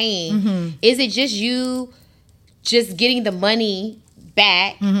 You're paying. Is it just you just getting the money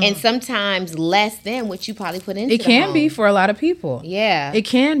back and sometimes less than what you probably put into it? Can be for a lot of people. Yeah. It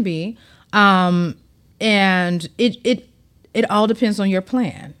can be. And it all depends on your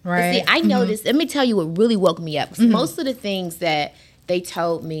plan, right? But see, I noticed, let me tell you what really woke me up. Most of the things that they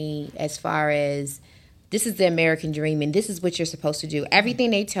told me as far as this is the American dream and this is what you're supposed to do,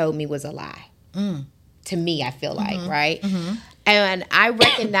 everything they told me was a lie. To me, I feel like, right? And I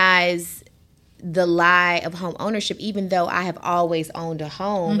recognize the lie of home ownership, even though I have always owned a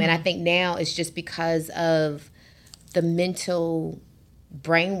home. And I think now it's just because of the mental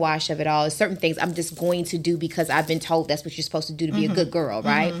brainwash of it all. Certain things I'm just going to do because I've been told that's what you're supposed to do to be a good girl,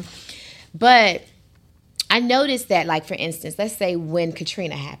 right? But I noticed that, like, for instance, let's say when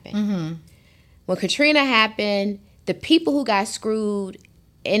Katrina happened. When Katrina happened, the people who got screwed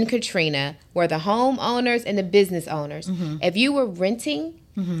in Katrina were the homeowners and the business owners. If you were renting,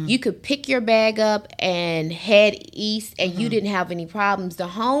 you could pick your bag up and head east and you didn't have any problems. The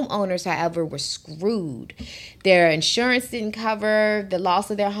homeowners, however, were screwed. Their insurance didn't cover the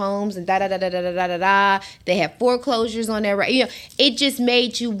loss of their homes and da-da-da-da-da-da-da-da. They had foreclosures on their, it just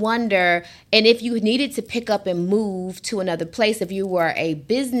made you wonder. And if you needed to pick up and move to another place, if you were a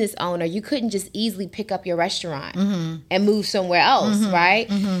business owner, you couldn't just easily pick up your restaurant and move somewhere else, right?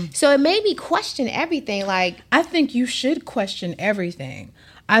 So it made me question everything. Like, I think you should question everything.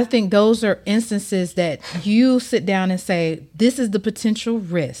 I think those are instances that you sit down and say, this is the potential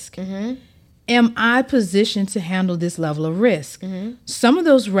risk. Am I positioned to handle this level of risk? Some of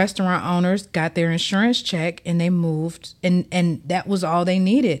those restaurant owners got their insurance check and they moved and that was all they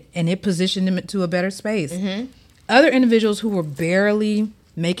needed. And it positioned them into a better space. Other individuals who were barely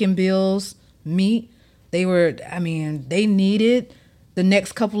making bills meet, they needed the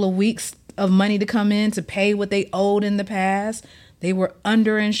next couple of weeks of money to come in to pay what they owed in the past. They were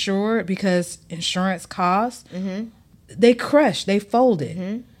underinsured because insurance costs. They crushed, they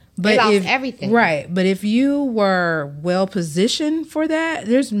folded. But they lost everything. Right. But if you were well positioned for that,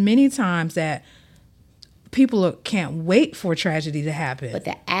 there's many times that people can't wait for tragedy to happen. But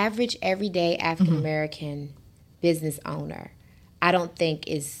the average everyday African American business owner, I don't think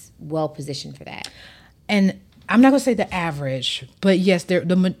is well positioned for that. And I'm not going to say the average, but yes,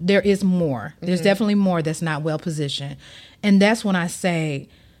 there is more. There's definitely more that's not well positioned. And that's when I say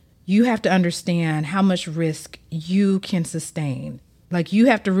you have to understand how much risk you can sustain. Like, you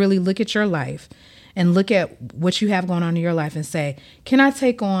have to really look at your life and look at what you have going on in your life and say, can I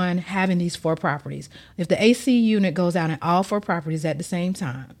take on having these 4 properties? If the AC unit goes out in all 4 properties at the same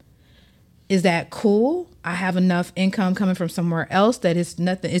time, is that cool? I have enough income coming from somewhere else that it's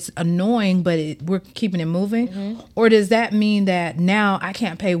nothing. It's annoying, but we're keeping it moving. Or does that mean that now I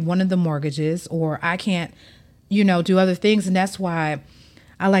can't pay one of the mortgages, or I can't, do other things? And that's why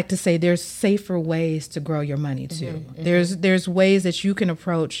I like to say there's safer ways to grow your money too. There's ways that you can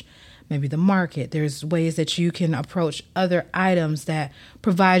approach maybe the market. There's ways that you can approach other items that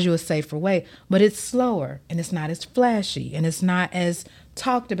provide you a safer way, but it's slower and it's not as flashy and it's not as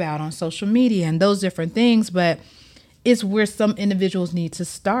talked about on social media and those different things, but it's where some individuals need to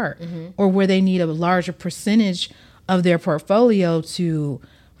start or where they need a larger percentage of their portfolio to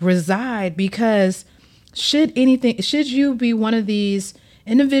reside, because should you be one of these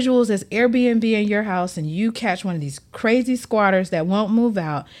individuals as Airbnb in your house and you catch one of these crazy squatters that won't move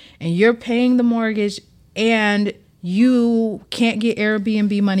out and you're paying the mortgage and you can't get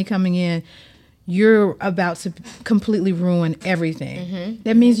Airbnb money coming in, you're about to completely ruin everything.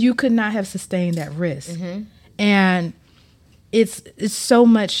 That means you could not have sustained that risk. And it's so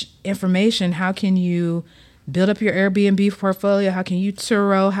much information. How can you build up your Airbnb portfolio? How can you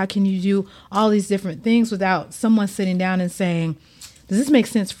Turo? How can you do all these different things without someone sitting down and saying, does this make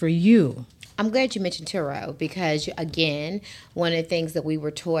sense for you? I'm glad you mentioned Turo, because, again, one of the things that we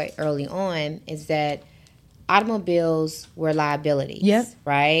were taught early on is that automobiles were liabilities,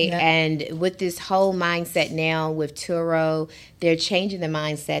 right? Yep. And with this whole mindset now with Turo, they're changing the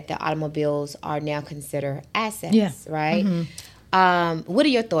mindset that automobiles are now considered assets, right? What are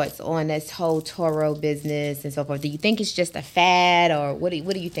your thoughts on this whole Turo business and so forth? Do you think it's just a fad, or what do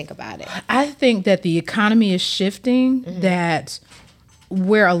you think about it? I think that the economy is shifting, that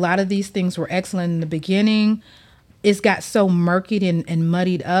where a lot of these things were excellent in the beginning, it's got so murkied and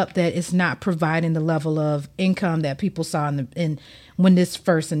muddied up that it's not providing the level of income that people saw in when this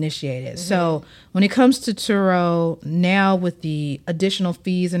first initiated. So when it comes to Turo, now with the additional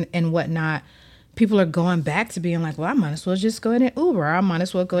fees and whatnot, people are going back to being like, well, I might as well just go ahead and Uber. I might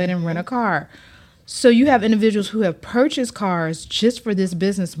as well go ahead and rent a car. So you have individuals who have purchased cars just for this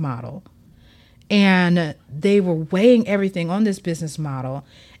business model. And they were weighing everything on this business model.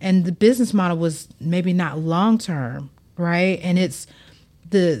 And the business model was maybe not long-term, right? And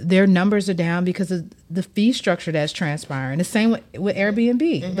their numbers are down because of the fee structure that's transpiring. The same with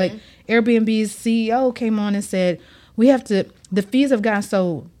Airbnb. Like Airbnb's CEO came on and said, the fees have gotten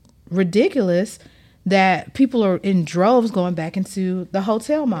so ridiculous that people are in droves going back into the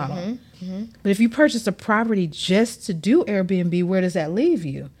hotel model. But if you purchase a property just to do Airbnb, where does that leave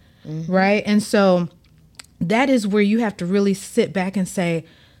you? Right? And so that is where you have to really sit back and say,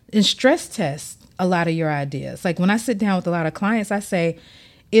 and stress test a lot of your ideas. Like when I sit down with a lot of clients, I say,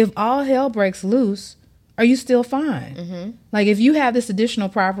 if all hell breaks loose, are you still fine? Like if you have this additional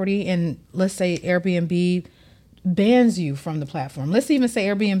property and let's say Airbnb bans you from the platform. Let's even say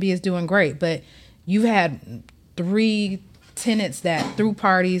Airbnb is doing great, but you've had 3 tenants that threw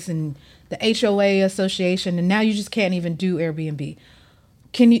parties and the HOA association, and now you just can't even do Airbnb.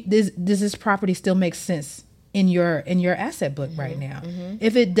 Does this property still make sense in your asset book right now?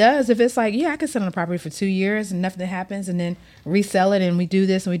 If it does, if it's like, I can sit on a property for 2 years and nothing happens and then resell it and we do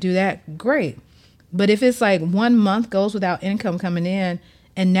this and we do that, great. But if it's like 1 month goes without income coming in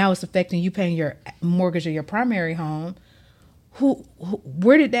and now it's affecting you paying your mortgage or your primary home,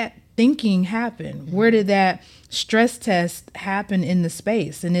 where did that thinking happen? Where did that stress test happen in the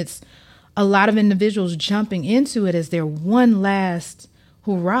space? And it's a lot of individuals jumping into it as their one last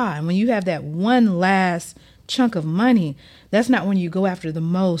hoorah. And when you have that one last chunk of money, that's not when you go after the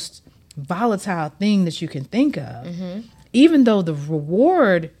most volatile thing that you can think of. Even though the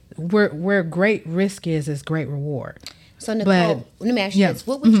reward, where great risk is great reward. So Nicole, let me ask you this.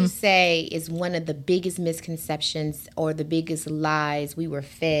 What would you say is one of the biggest misconceptions or the biggest lies we were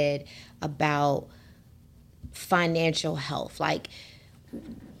fed about financial health? Like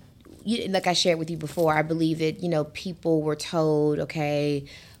I shared with you before, I believe that, people were told, okay,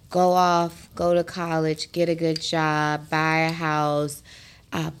 go to college, get a good job, buy a house,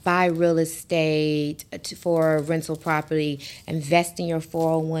 buy real estate for a rental property, invest in your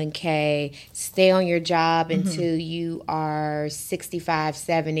 401k, stay on your job until you are 65,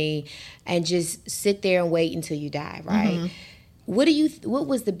 70, and just sit there and wait until you die, right? What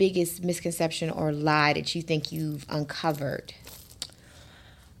was the biggest misconception or lie that you think you've uncovered?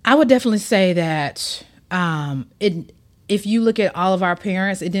 I would definitely say that if you look at all of our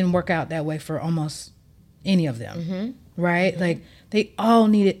parents, it didn't work out that way for almost any of them, right? Like they all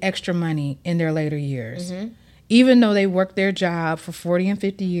needed extra money in their later years. Even though they worked their job for 40 and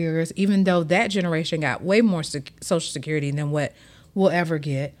 50 years, even though that generation got way more Social Security than what we'll ever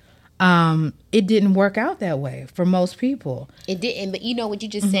get, It didn't work out that way for most people. It didn't, but you know what you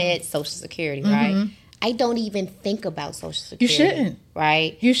just said, Social Security, right? I don't even think about Social Security. You shouldn't.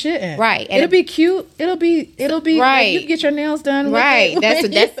 Right? You shouldn't. Right. And it'll be cute. It'll be right. You can get your nails done. Right. With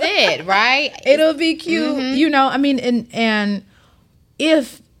it. That's it, right? It'll be cute. You know, I mean, and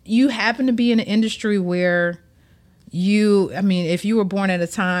if you happen to be in an industry where if you were born at a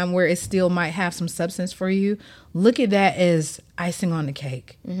time where it still might have some substance for you, look at that as icing on the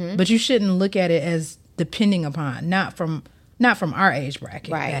cake. But you shouldn't look at it as depending upon, not from our age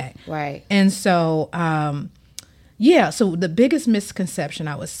bracket. Right. Right. And so, so the biggest misconception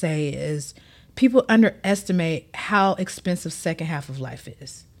I would say is people underestimate how expensive second half of life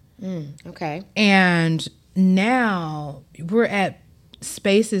is. Okay. And now we're at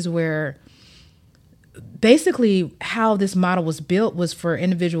spaces where basically how this model was built was for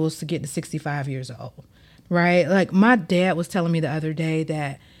individuals to get to 65 years old, right? Like my dad was telling me the other day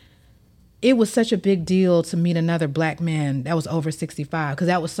that it was such a big deal to meet another black man that was over 65 because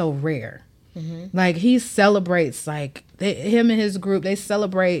that was so rare. Like he celebrates, like him and his group, they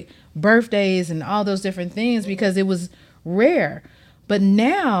celebrate birthdays and all those different things because it was rare. But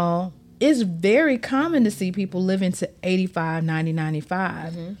now it's very common to see people living to 85, 90,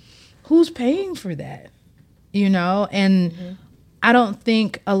 95. Who's paying for that? You know, and I don't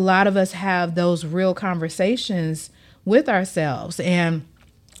think a lot of us have those real conversations with ourselves. And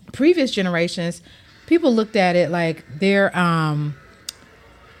previous generations, people looked at it like their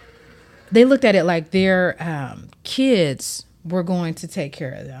kids were going to take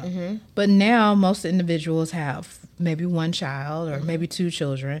care of them. But now most individuals have maybe one child or maybe two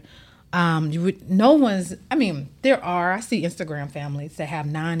children. I see Instagram families that have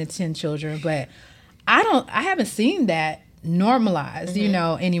 9 to 10 children, but I haven't seen that normalized,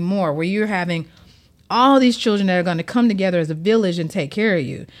 anymore, where you're having all these children that are going to come together as a village and take care of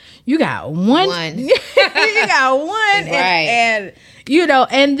you. You got one. You got one. Right.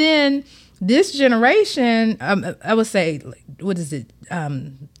 And then this generation, I would say, what is it?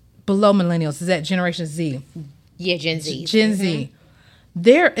 Below millennials, is that Generation Z? Yeah, Gen Z. Gen Z.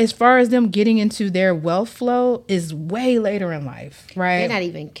 They're, as far as them getting into their wealth flow, is way later in life, right? They're not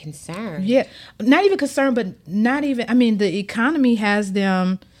even concerned. Yeah, not even concerned, but not even, the economy has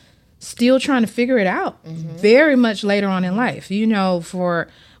them still trying to figure it out very much later on in life. We go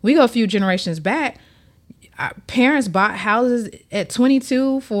a few generations back, our parents bought houses at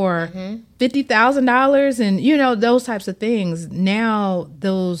 22 for $50,000 and, those types of things. Now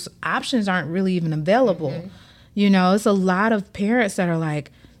those options aren't really even available. It's a lot of parents that are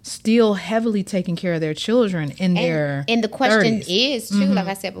like still heavily taking care of their children in their And the question 30s. is too, like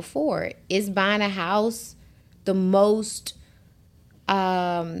I said before, is buying a house the most,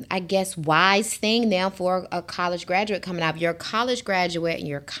 I guess, wise thing now for a college graduate coming out? If you're a college graduate and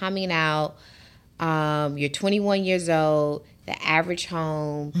you're coming out, you're 21 years old, the average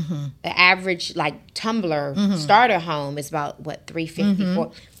home, the average like Tumblr starter home is about what,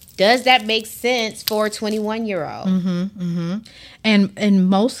 $350. Does that make sense for a 21-year-old? And in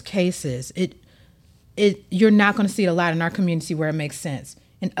most cases, you're not going to see it a lot in our community where it makes sense.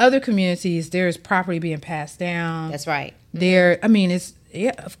 In other communities, there's property being passed down. That's right.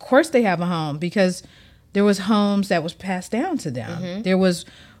 Of course they have a home because there was homes that was passed down to them. There was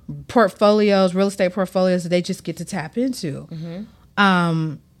real estate portfolios that they just get to tap into.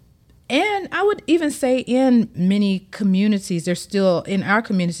 And I would even say in many communities, there's still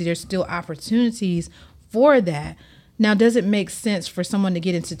opportunities for that. Now, does it make sense for someone to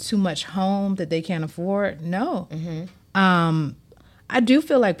get into too much home that they can't afford? No. I do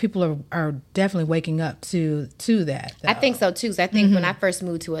feel like people are definitely waking up to that, though. I think so too. So I think when I first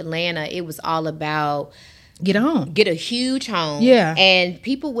moved to Atlanta, it was all about get a home, get a huge home. Yeah. And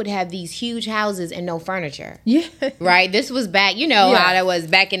people would have these huge houses and no furniture. Yeah. Right? This was back, how that was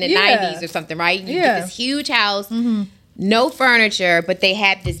back in the 90s or something, right? You get this huge house, no furniture, but they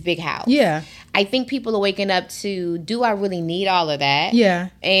had this big house. Yeah. I think people are waking up to, do I really need all of that? Yeah.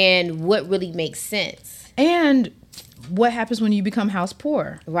 And what really makes sense? And what happens when you become house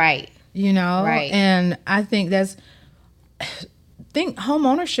poor? Right. Right. And I think home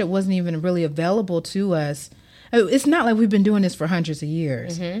ownership wasn't even really available to us. It's not like we've been doing this for hundreds of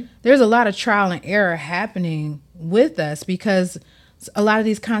years. There's a lot of trial and error happening with us because a lot of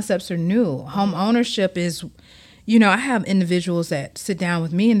these concepts are new. Home ownership is, I have individuals that sit down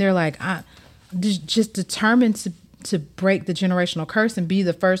with me and they're like, I'm just determined to break the generational curse and be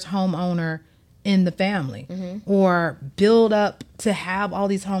the first homeowner in the family or build up to have all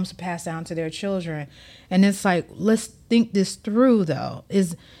these homes to pass down to their children. And it's like, let's think this through though.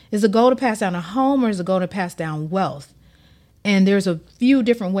 Is the goal to pass down a home or is the goal to pass down wealth? And there's a few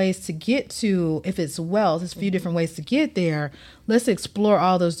different ways to get to, if it's wealth, there's a few different ways to get there. Let's explore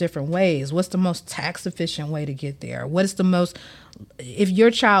all those different ways. What's the most tax efficient way to get there? What is the most, if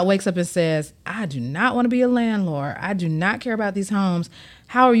your child wakes up and says, I do not want to be a landlord, I do not care about these homes,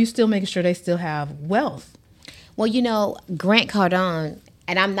 how are you still making sure they still have wealth? Well, Grant Cardone,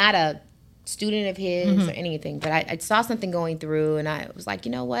 and I'm not a student of his or anything, but I saw something going through and I was like,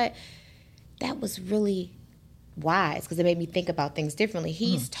 you know what? That was really wise because it made me think about things differently.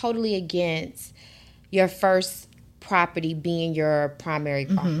 He's totally against your first property being your primary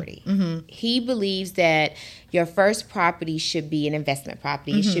property. He believes that your first property should be an investment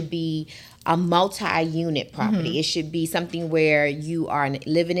property. It should be a multi-unit property. It should be something where you are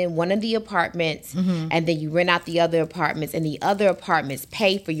living in one of the apartments and then you rent out the other apartments and the other apartments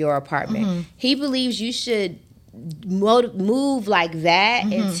pay for your apartment. He believes you should move like that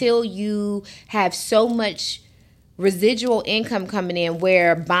until you have so much residual income coming in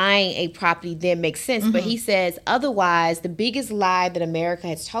where buying a property then makes sense. But he says otherwise, the biggest lie that America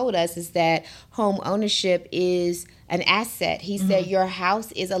has told us is that home ownership is an asset. He said your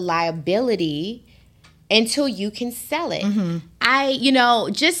house is a liability until you can sell it.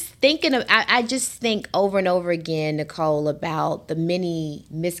 I just think over and over again, Nicole, about the many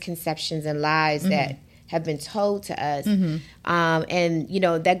misconceptions and lies that have been told to us. And,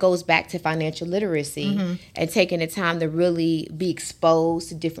 that goes back to financial literacy and taking the time to really be exposed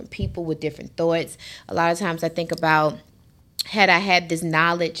to different people with different thoughts. A lot of times I think about, had I had this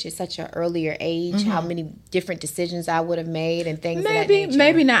knowledge at such an earlier age, how many different decisions I would have made and things of that nature.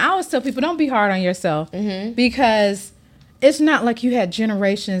 Maybe not. I always tell people, don't be hard on yourself because it's not like you had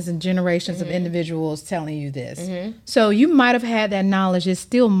generations and generations of individuals telling you this. So you might have had that knowledge. It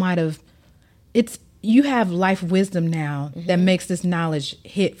still might have, you have life wisdom now that makes this knowledge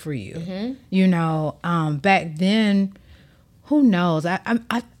hit for you. Back then, who knows?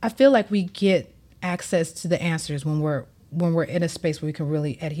 I feel like we get access to the answers when we're in a space where we can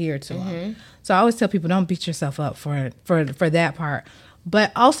really adhere to them. So I always tell people, don't beat yourself up for that part.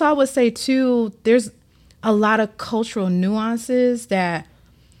 But also I would say too, there's a lot of cultural nuances that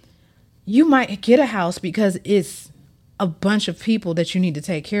you might get a house because it's a bunch of people that you need to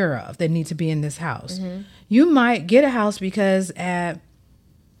take care of that need to be in this house. You might get a house because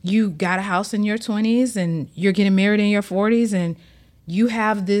you got a house in your 20s and you're getting married in your 40s and you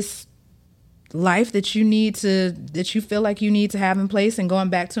have this life that you feel like you need to have in place, and going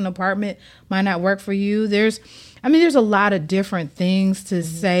back to an apartment might not work for you. There's a lot of different things to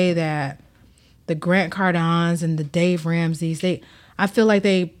say that the Grant Cardones and the Dave Ramseys, I feel like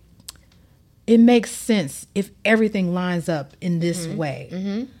it makes sense if everything lines up in this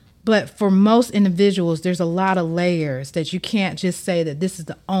way. But for most individuals, there's a lot of layers that you can't just say that this is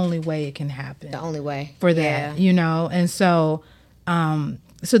the only way it can happen. The only way. For that, And so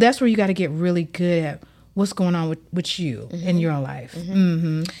so that's where you got to get really good at what's going on with you in your life.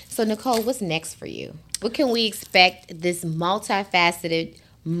 So Nicole, what's next for you? What can we expect this multifaceted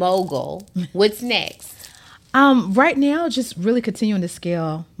mogul? What's next? Right now, just really continuing to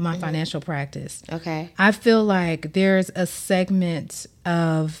scale my financial practice. Okay. I feel like there's a segment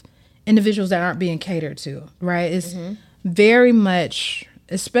of individuals that aren't being catered to, right? It's very much,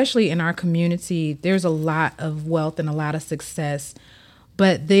 especially in our community, there's a lot of wealth and a lot of success,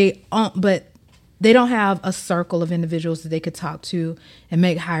 but they don't have a circle of individuals that they could talk to and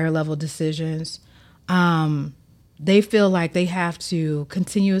make higher level decisions. They feel like they have to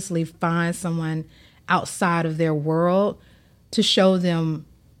continuously find someone outside of their world to show them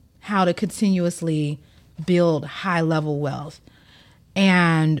how to continuously build high level wealth.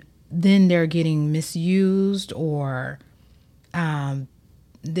 And then they're getting misused, or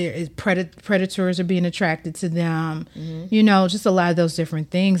predators are being attracted to them, just a lot of those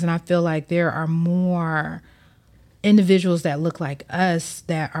different things. And I feel like there are more individuals that look like us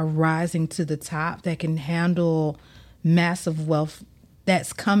that are rising to the top that can handle massive wealth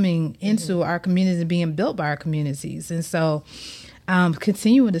that's coming into our communities and being built by our communities. And so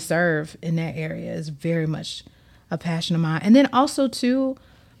continuing to serve in that area is very much a passion of mine. And then also too,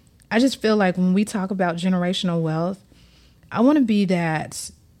 I just feel like when we talk about generational wealth, I want to be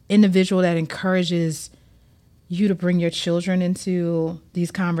that individual that encourages you to bring your children into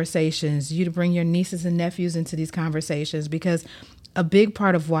these conversations, you to bring your nieces and nephews into these conversations, because a big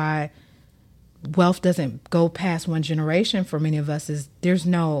part of why wealth doesn't go past one generation for many of us is there's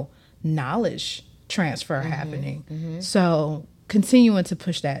no knowledge transfer happening. So continuing to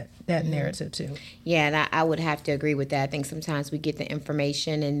push that that narrative too. Yeah, and I would have to agree with that. I think sometimes we get the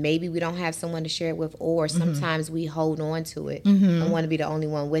information and maybe we don't have someone to share it with, or sometimes we hold on to it and want to be the only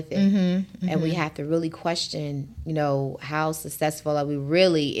one with it. And we have to really question, how successful are we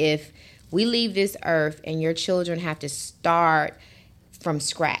really if we leave this earth and your children have to start from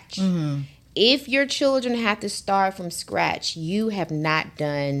scratch. If your children have to start from scratch, you have not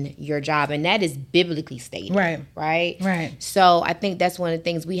done your job. And that is biblically stated. Right. So I think that's one of the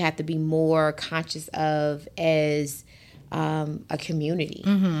things we have to be more conscious of as a community.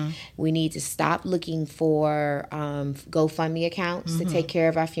 We need to stop looking for GoFundMe accounts to take care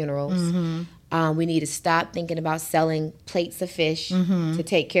of our funerals. We need to stop thinking about selling plates of fish to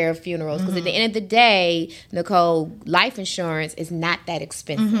take care of funerals. Because at the end of the day, Nicole, life insurance is not that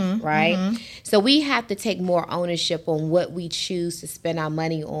expensive, right? So we have to take more ownership on what we choose to spend our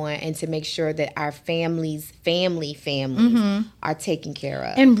money on and to make sure that our families are taken care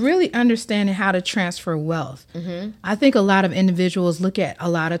of. And really understanding how to transfer wealth. I think a lot of individuals look at a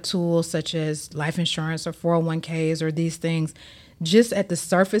lot of tools such as life insurance or 401ks or these things just at the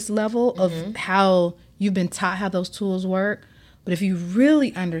surface level of how you've been taught how those tools work. But if you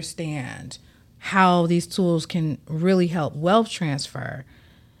really understand how these tools can really help wealth transfer,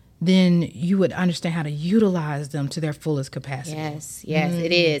 then you would understand how to utilize them to their fullest capacity. Yes,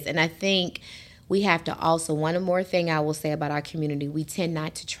 it is. And I think we have to also, one more thing I will say about our community, we tend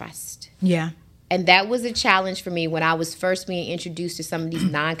not to trust. Yeah. And that was a challenge for me when I was first being introduced to some of these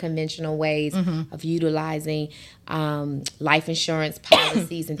non-conventional ways of utilizing life insurance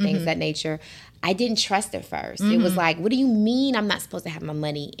policies and things of that nature. I didn't trust at first. It was like, what do you mean I'm not supposed to have my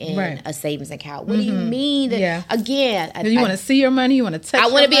money in a savings account? What do you mean that, again, you want to see your money, you want to touch I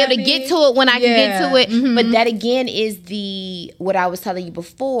want to be able to get to it when I can get to it. But that again is what I was telling you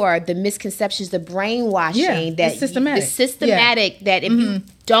before, the misconceptions, the brainwashing that it's systematic. The systematic that if you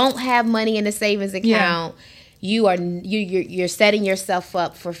don't have money in a savings account, you're setting yourself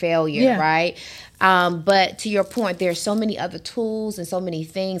up for failure, right? But to your point, there are so many other tools and so many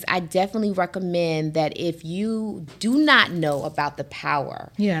things. I definitely recommend that if you do not know about the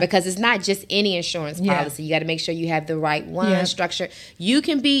power, because it's not just any insurance policy. You got to make sure you have the right one structure. You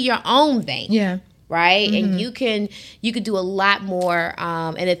can be your own bank. Right? And you could do a lot more.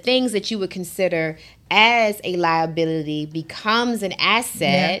 And the things that you would consider as a liability becomes an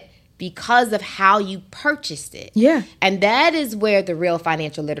asset because of how you purchased it. And that is where the real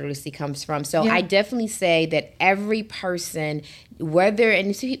financial literacy comes from. So I definitely say that every person,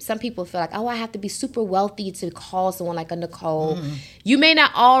 and some people feel like, I have to be super wealthy to call someone like a Nicole. You may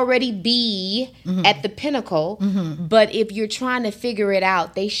not already be at the pinnacle, but if you're trying to figure it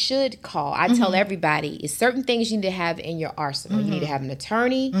out, they should call. I tell everybody, it's certain things you need to have in your arsenal. You need to have an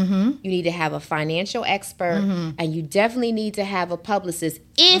attorney, you need to have a financial expert, and you definitely need to have a publicist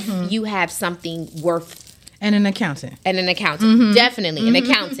if you have something worth. And an accountant. Definitely an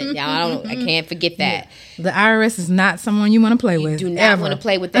accountant. Y'all, I can't forget that. The IRS is not someone you want to play with. You do not want to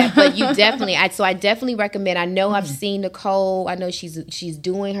play with that, but you definitely. So I definitely recommend. I know I've seen Nicole. I know she's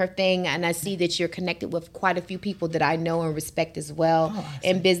doing her thing, and I see that you're connected with quite a few people that I know and respect as well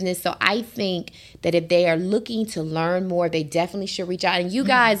in business. So I think that if they are looking to learn more, they definitely should reach out. And you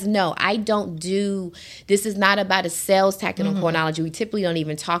guys know, I don't do. This is not about a sales tactic on Coinology. We typically don't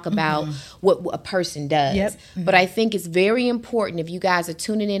even talk about what a person does. But I think it's very important if you guys are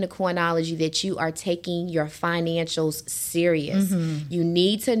tuning in to Coinology that you are taking your financials serious. You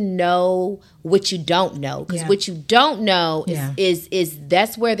need to know what you don't know, because what you don't know is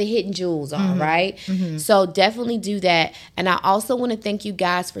that's where the hidden jewels are, right? So definitely do that. And I also want to thank you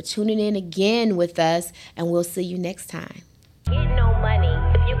guys for tuning in again with us, and we'll see you next time. Get no money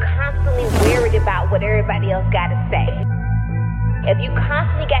if you're constantly worried about what everybody else got to say. If you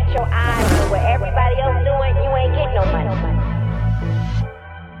constantly got your eyes on what everybody else doing, you ain't getting no money.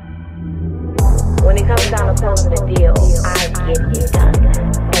 When it comes down to closing a deal, I get it done.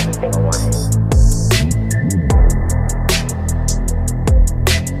 Every single one.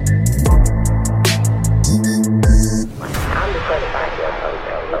 I'm the certified deal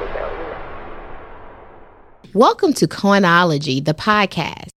closer. Welcome to Coinology, the podcast.